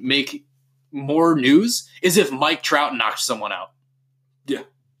that would make more news is if Mike Trout knocked someone out. Yeah.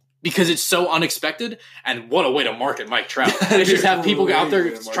 Because it's so unexpected, and what a way to market Mike Trout. They just have people out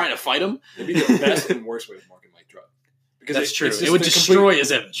there trying to fight him. It'd be the best and worst way to market Mike Trout. Because that's true. It would destroy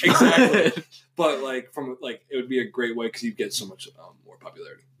his image. Exactly. But it would be a great way because you'd get so much more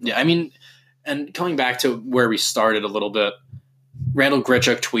popularity. Yeah, I mean, and coming back to where we started a little bit, Randall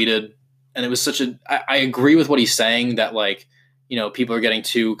Grichuk tweeted, and it was I agree with what he's saying that people are getting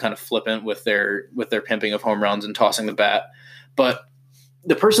too kind of flippant with their pimping of home runs and tossing the bat, but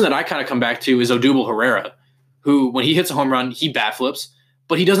the person that I kind of come back to is Odubel Herrera, who, when he hits a home run, he bat flips,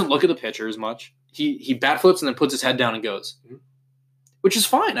 but he doesn't look at the pitcher as much. He bat flips and then puts his head down and goes, which is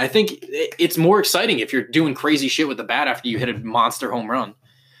fine. I think it's more exciting if you're doing crazy shit with the bat after you hit a monster home run.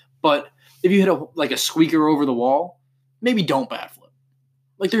 But if you hit a squeaker over the wall, maybe don't bat flip.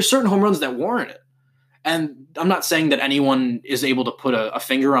 Like, there's certain home runs that warrant it. And I'm not saying that anyone is able to put a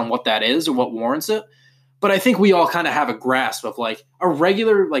finger on what that is or what warrants it. But I think we all kind of have a grasp of a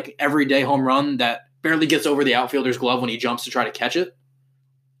regular, everyday home run that barely gets over the outfielder's glove when he jumps to try to catch it.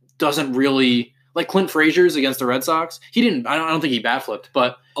 Doesn't really, like Clint Frazier's against the Red Sox. He didn't. I don't think he bat flipped,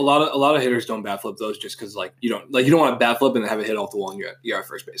 but a lot of hitters don't bat flip those just because you don't want to bat flip and have it hit off the wall and you're at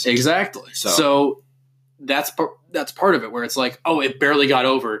first base. Exactly. So that's part of it where it's it barely got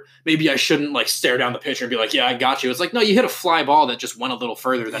over. Maybe I shouldn't stare down the pitcher and be like, yeah, I got you. It's no, you hit a fly ball that just went a little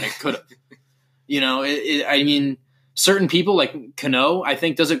further than it could have. I mean, certain people like Cano, I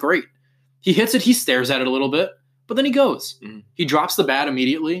think, does it great. He hits it, he stares at it a little bit, but then he goes. Mm-hmm. He drops the bat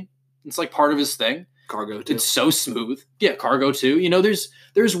immediately. It's part of his thing. Cargo too. It's so smooth. Yeah, cargo too.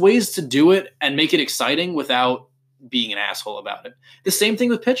 There's ways to do it and make it exciting without being an asshole about it. The same thing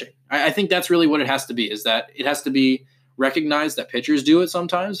with pitching. I think that's really what it has to be, is that it has to be recognized that pitchers do it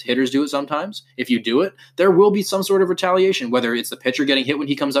sometimes, hitters do it sometimes. If you do it, there will be some sort of retaliation, whether it's the pitcher getting hit when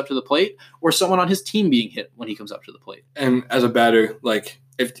he comes up to the plate or someone on his team being hit when he comes up to the plate. And as a batter, like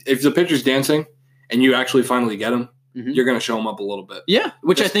if the pitcher's dancing and you actually finally get him, you're going to show him up a little bit. Yeah,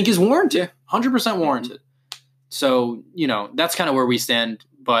 which I think is warranted, 100% warranted. So, that's kind of where we stand,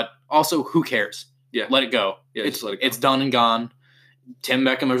 but also who cares? Yeah. Let it go. Yeah, it's, let it go. It's done and gone. Tim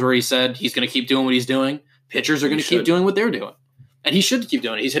Beckham has already said he's going to keep doing what he's doing. Pitchers are going to keep doing what they're doing. And he should keep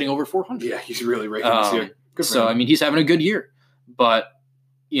doing it. He's hitting over 400. Yeah, he's really raking this year. Good for him. He's having a good year. But,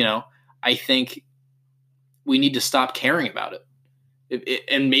 I think we need to stop caring about it.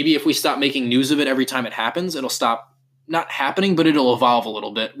 And maybe if we stop making news of it every time it happens, it'll stop not happening, but it'll evolve a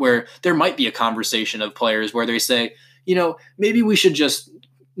little bit, where there might be a conversation of players where they say, maybe we should just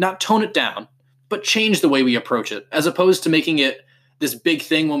not tone it down, but change the way we approach it, as opposed to making it this big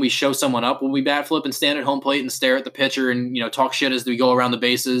thing when we show someone up, when we bat flip and stand at home plate and stare at the pitcher and, talk shit as we go around the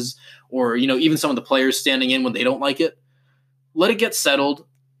bases, or, even some of the players standing in when they don't like it. Let it get settled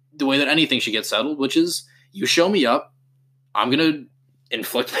the way that anything should get settled, which is you show me up, I'm going to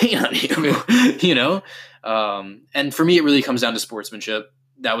inflict pain on you, and for me, it really comes down to sportsmanship.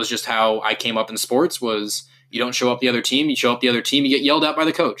 That was just how I came up in sports, was you don't show up the other team, you show up the other team, you get yelled at by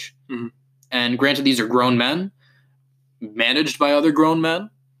the coach. Mm-hmm. And granted, these are grown men managed by other grown men.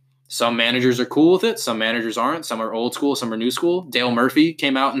 Some managers are cool with it. Some managers aren't. Some are old school. Some are new school. Dale Murphy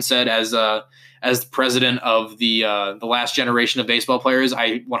came out and said, as the president of the last generation of baseball players,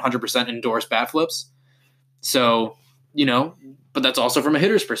 I 100% endorse bat flips. So, but that's also from a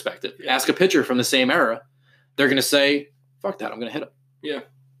hitter's perspective. Yeah. Ask a pitcher from the same era. They're going to say, fuck that, I'm going to hit him. Yeah.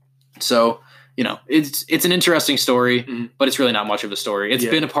 So, it's an interesting story, but it's really not much of a story. It's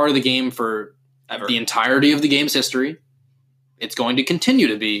been a part of the game for the entirety of the game's history. It's going to continue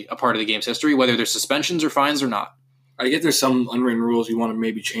to be a part of the game's history, whether there's suspensions or fines or not. I get there's some unwritten rules you want to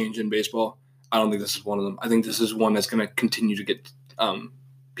maybe change in baseball. I don't think this is one of them. I think this is one that's going to continue to get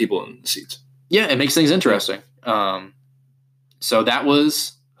people in the seats. Yeah, it makes things interesting. So that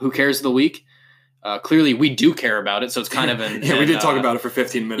was Who Cares of the Week. Clearly, we do care about it, so it's kind of an we did talk about it for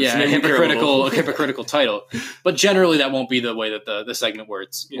 15 minutes. Yeah, a hypocritical title. But generally, that won't be the way that the segment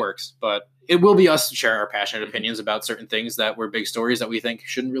works. But it will be us sharing our passionate opinions about certain things that were big stories that we think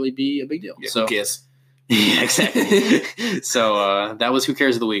shouldn't really be a big deal. Yeah, so, who cares? Yeah, exactly. So that was Who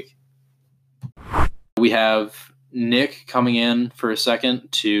Cares of the Week. We have Nick coming in for a second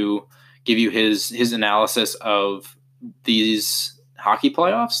to give you his analysis of these hockey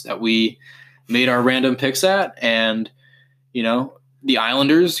playoffs that we made our random picks at. And, the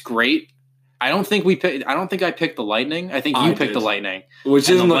Islanders, great. I don't think I picked the Lightning. I think you picked the Lightning. Which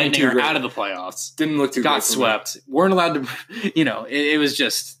and didn't the look Lightning too are great. out of the playoffs. Didn't look too Got great. swept. Weren't allowed to,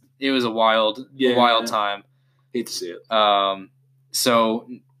 it was a wild time. Hate to see it. So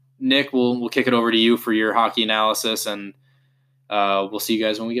Nick, we'll kick it over to you for your hockey analysis, and we'll see you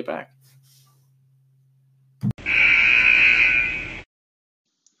guys when we get back.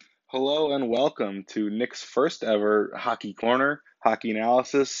 Hello and welcome to Nick's first ever Hockey Corner, Hockey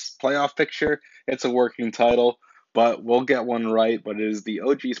Analysis, Playoff Picture. It's a working title, but we'll get one right. But it is the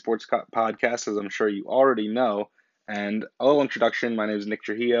OG Sports Podcast, as I'm sure you already know. And a little introduction, my name is Nick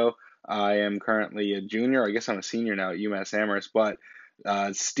Trujillo. I am currently a junior. I guess I'm a senior now at UMass Amherst. But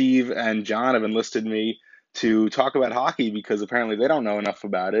Steve and John have enlisted me to talk about hockey because apparently they don't know enough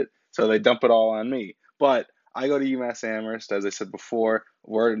about it. So they dump it all on me. But I go to UMass Amherst, as I said before.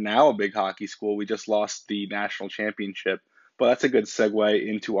 We're now a big hockey school. We just lost the national championship. But that's a good segue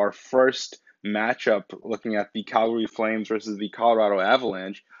into our first matchup, looking at the Calgary Flames versus the Colorado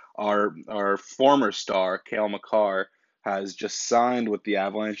Avalanche. Our former star, Cale Makar, has just signed with the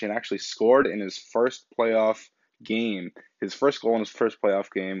Avalanche and actually scored in his first playoff game. His first goal in his first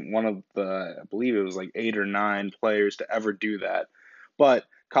playoff game. One of the, I believe it was like 8 or 9 players to ever do that. But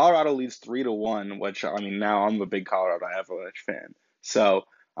Colorado leads 3-1, which, now I'm a big Colorado Avalanche fan. So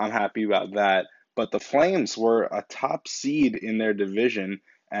I'm happy about that. But the Flames were a top seed in their division,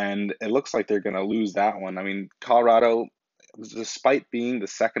 and it looks like they're going to lose that one. Colorado, despite being the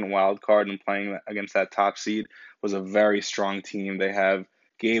second wild card and playing against that top seed, was a very strong team. They have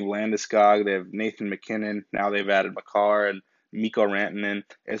Gabe Landeskog, they have Nathan MacKinnon, now they've added Makar and Mikko Rantanen.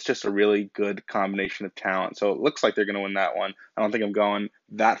 It's just a really good combination of talent. So it looks like they're going to win that one. I don't think I'm going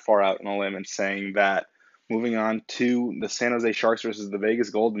that far out on a limb and saying that. Moving on to the San Jose Sharks versus the Vegas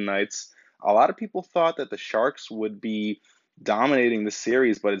Golden Knights. A lot of people thought that the Sharks would be dominating the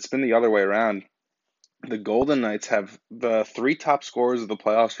series, but it's been the other way around. The Golden Knights have the three top scorers of the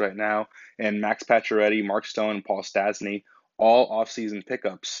playoffs right now, and Max Pacioretty, Mark Stone, and Paul Stastny, all offseason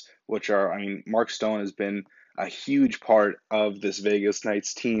pickups, which are, I mean, Mark Stone has been a huge part of this Vegas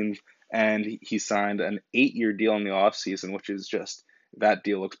Knights team, and he signed an 8-year deal in the offseason, which is just, that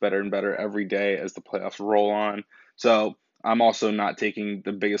deal looks better and better every day as the playoffs roll on. So I'm also not taking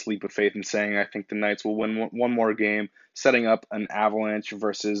the biggest leap of faith in saying I think the Knights will win one more game, setting up an Avalanche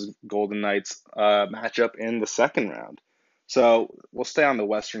versus Golden Knights matchup in the second round. So we'll stay on the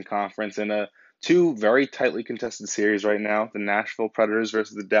Western Conference in two very tightly contested series right now. The Nashville Predators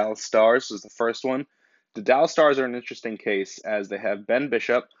versus the Dallas Stars is the first one. The Dallas Stars are an interesting case as they have Ben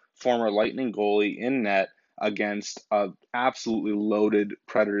Bishop, former Lightning goalie, in net against an absolutely loaded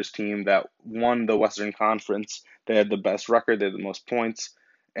Predators team that won the Western Conference. They had the best record, they had the most points.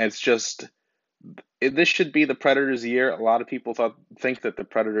 And it's just this should be the Predators' year. A lot of people think that the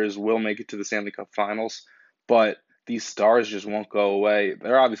Predators will make it to the Stanley Cup Finals, but these stars just won't go away.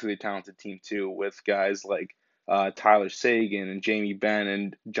 They're obviously a talented team too, with guys like Tyler Seguin and Jamie Benn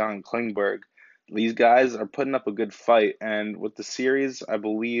and John Klingberg. These guys are putting up a good fight, and with the series, I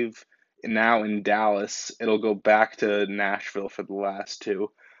believe now in Dallas, it'll go back to Nashville for the last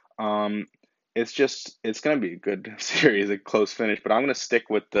two. Um, it's going to be a good series, a close finish, but I'm going to stick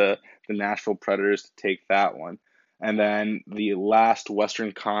with the Nashville Predators to take that one. And then the last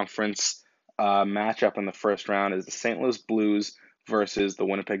Western Conference matchup in the first round is the St. Louis Blues versus the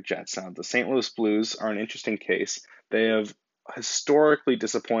Winnipeg Jets. Now, the St. Louis Blues are an interesting case. They have historically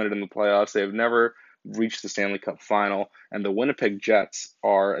disappointed in the playoffs. They have never reached the Stanley Cup final. And the Winnipeg Jets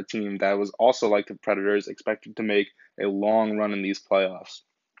are a team that was also, like the Predators, expected to make a long run in these playoffs.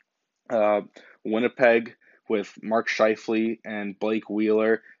 Uh, Winnipeg with Mark Scheifele and Blake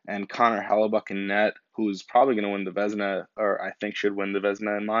Wheeler and Connor Hellebuck in net, who's probably going to win the Vezina, or I think should win the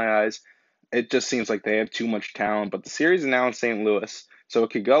Vezina in my eyes. It just seems like they have too much talent, but the series is now in St. Louis, so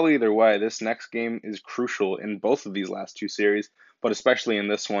it could go either way. This next game is crucial in both of these last two series, but especially in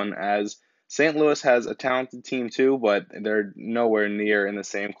this one, as St. Louis has a talented team too, but they're nowhere near in the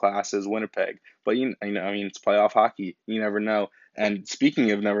same class as Winnipeg. But I mean, it's playoff hockey. You never know. And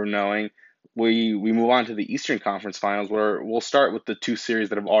speaking of never knowing, we move on to the Eastern Conference Finals, where we'll start with the two series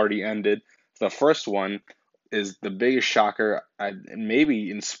that have already ended. The first one is the biggest shocker,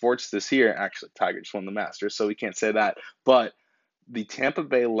 maybe in sports this year. Actually, Tiger just won the Masters, so we can't say that. But the Tampa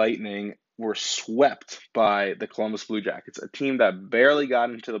Bay Lightning were swept by the Columbus Blue Jackets, a team that barely got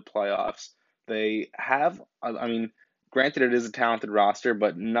into the playoffs. They have, I mean, granted, it is a talented roster,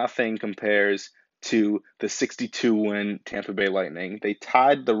 but nothing compares to the 62-win Tampa Bay Lightning. They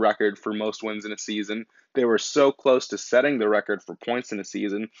tied the record for most wins in a season. They were so close to setting the record for points in a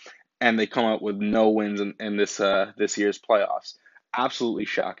season, and they come out with no wins in this year's playoffs. Absolutely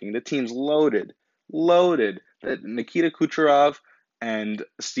shocking. The team's loaded, loaded. Nikita Kucherov and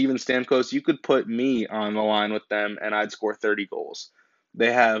Steven Stamkos, you could put me on the line with them, and I'd score 30 goals.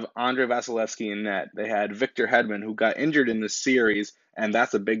 They have Andrei Vasilevsky in net. They had Victor Hedman, who got injured in this series, and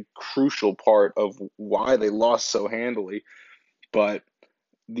that's a big crucial part of why they lost so handily. But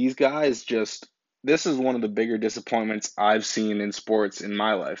these guys just, this is one of the bigger disappointments I've seen in sports in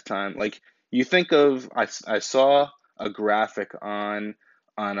my lifetime. Like, you think of, I saw a graphic on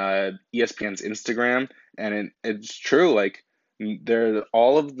ESPN's Instagram, and it's true. Like, they're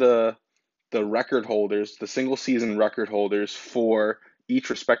all of the record holders, the single season record holders for each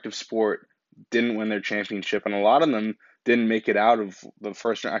respective sport didn't win their championship, and a lot of them didn't make it out of the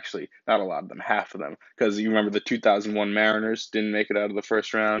first round. Actually, not a lot of them, half of them, because you remember the 2001 Mariners didn't make it out of the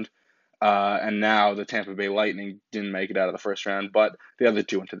first round, and now the Tampa Bay Lightning didn't make it out of the first round, but the other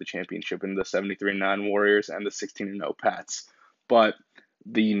two went to the championship in the 73-9 Warriors and the 16-0 Pats. But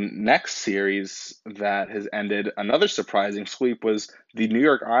the next series that has ended, another surprising sweep, was the New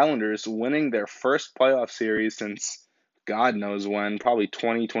York Islanders winning their first playoff series since God knows when, probably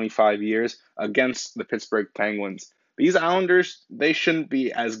 20, 25 years, against the Pittsburgh Penguins. These Islanders, they shouldn't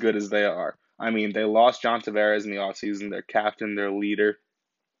be as good as they are. I mean, they lost John Tavares in the offseason, their captain, their leader,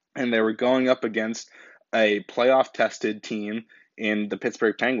 and they were going up against a playoff tested team in the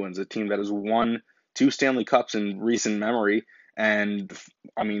Pittsburgh Penguins, a team that has won two Stanley Cups in recent memory. And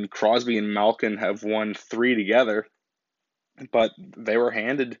I mean, Crosby and Malkin have won three together, but they were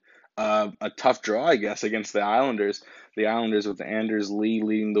handed a tough draw, I guess, against the Islanders. The Islanders with Anders Lee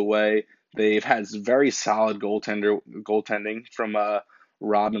leading the way. They've had very solid goaltending from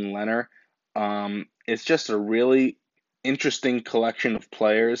Robin Lehner. It's just a really interesting collection of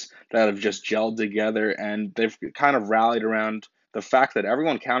players that have just gelled together, and they've kind of rallied around the fact that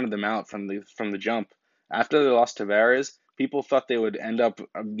everyone counted them out from the jump. After they lost Tavares, People thought they would end up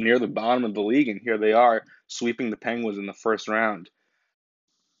near the bottom of the league, and here they are, sweeping the Penguins in the first round.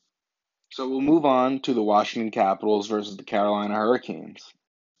 So we'll move on to the Washington Capitals versus the Carolina Hurricanes.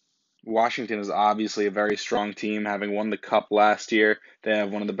 Washington is obviously a very strong team, having won the Cup last year. They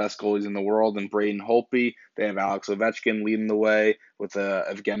have one of the best goalies in the world in Braden Holtby. They have Alex Ovechkin leading the way with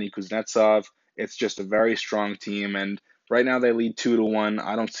Evgeny Kuznetsov. It's just a very strong team, and right now they lead 2-1.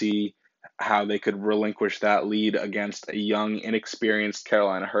 I don't see how they could relinquish that lead against a young, inexperienced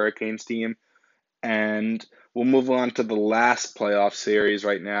Carolina Hurricanes team. And we'll move on to the last playoff series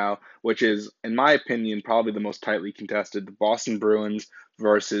right now, which is, in my opinion, probably the most tightly contested, the Boston Bruins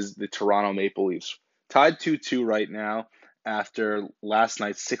versus the Toronto Maple Leafs. Tied 2-2 right now after last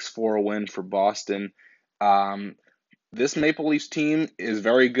night's 6-4 win for Boston. This Maple Leafs team is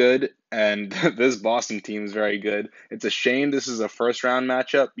very good, and this Boston team is very good. It's a shame this is a first-round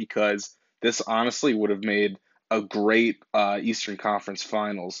matchup because this honestly would have made a great Eastern Conference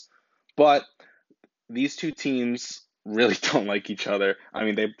Finals. But these two teams really don't like each other. I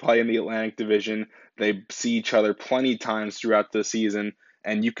mean, they play in the Atlantic Division. They see each other plenty of times throughout the season,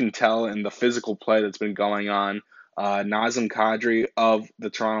 and you can tell in the physical play that's been going on. Nazem Kadri of the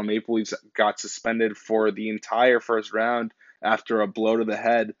Toronto Maple Leafs got suspended for the entire first round after a blow to the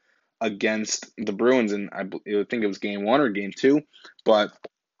head against the Bruins, and I think it was game 1 or game 2, but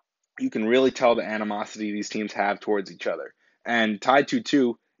you can really tell the animosity these teams have towards each other. And tied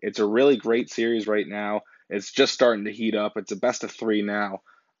 2-2, it's a really great series right now. It's just starting to heat up. It's a best of 3 now.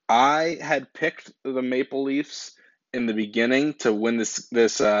 I had picked the Maple Leafs in the beginning to win this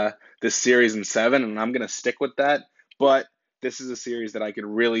series in 7, and I'm going to stick with that. But this is a series that I could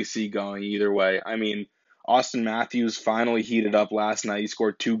really see going either way. I mean, Austin Matthews finally heated up last night. He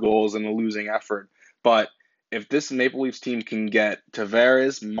scored 2 goals in a losing effort. But if this Maple Leafs team can get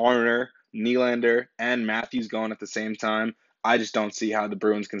Tavares, Marner, Nylander, and Matthews going at the same time, I just don't see how the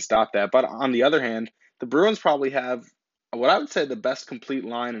Bruins can stop that. But on the other hand, the Bruins probably have what I would say the best complete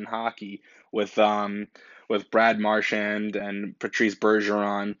line in hockey with Brad Marchand and Patrice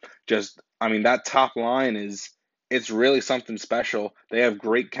Bergeron. That top line it's really something special. They have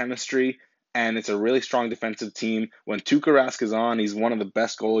great chemistry, and it's a really strong defensive team. When Tuukka Rask is on, he's one of the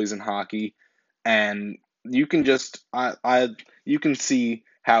best goalies in hockey, and you can you can see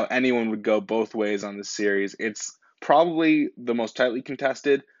how anyone would go both ways on this series. It's probably the most tightly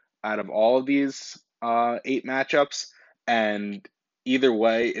contested out of all of these 8 matchups, and either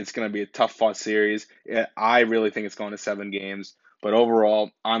way, it's going to be a tough-fought series. I really think it's going to 7 games, but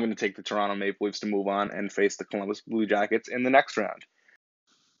overall, I'm going to take the Toronto Maple Leafs to move on and face the Columbus Blue Jackets in the next round.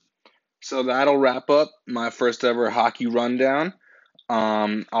 So that'll wrap up my first ever hockey rundown.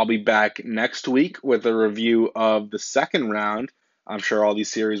 I'll be back next week with a review of the second round. I'm sure all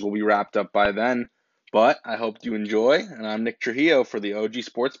these series will be wrapped up by then, but I hope you enjoy, and I'm Nick Trujillo for the OG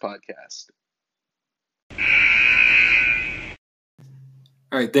Sports Podcast.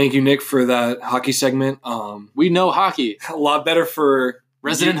 All right, thank you, Nick, for that hockey segment. We know hockey. A lot better for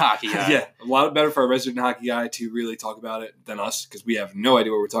resident hockey guy. Yeah, a lot better for a resident hockey guy to really talk about it than us because we have no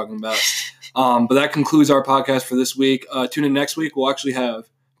idea what we're talking about. But that concludes our podcast for this week. Tune in next week. We'll actually have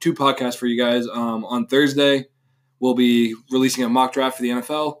 2 podcasts for you guys. On Thursday, we'll be releasing a mock draft for the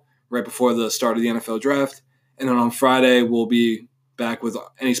NFL right before the start of the NFL draft. And then on Friday, we'll be back with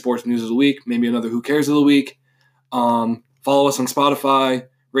any sports news of the week, maybe another Who Cares of the week. Follow us on Spotify,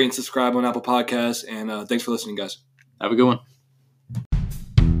 rate and subscribe on Apple Podcasts, and thanks for listening, guys. Have a good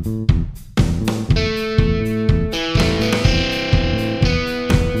one.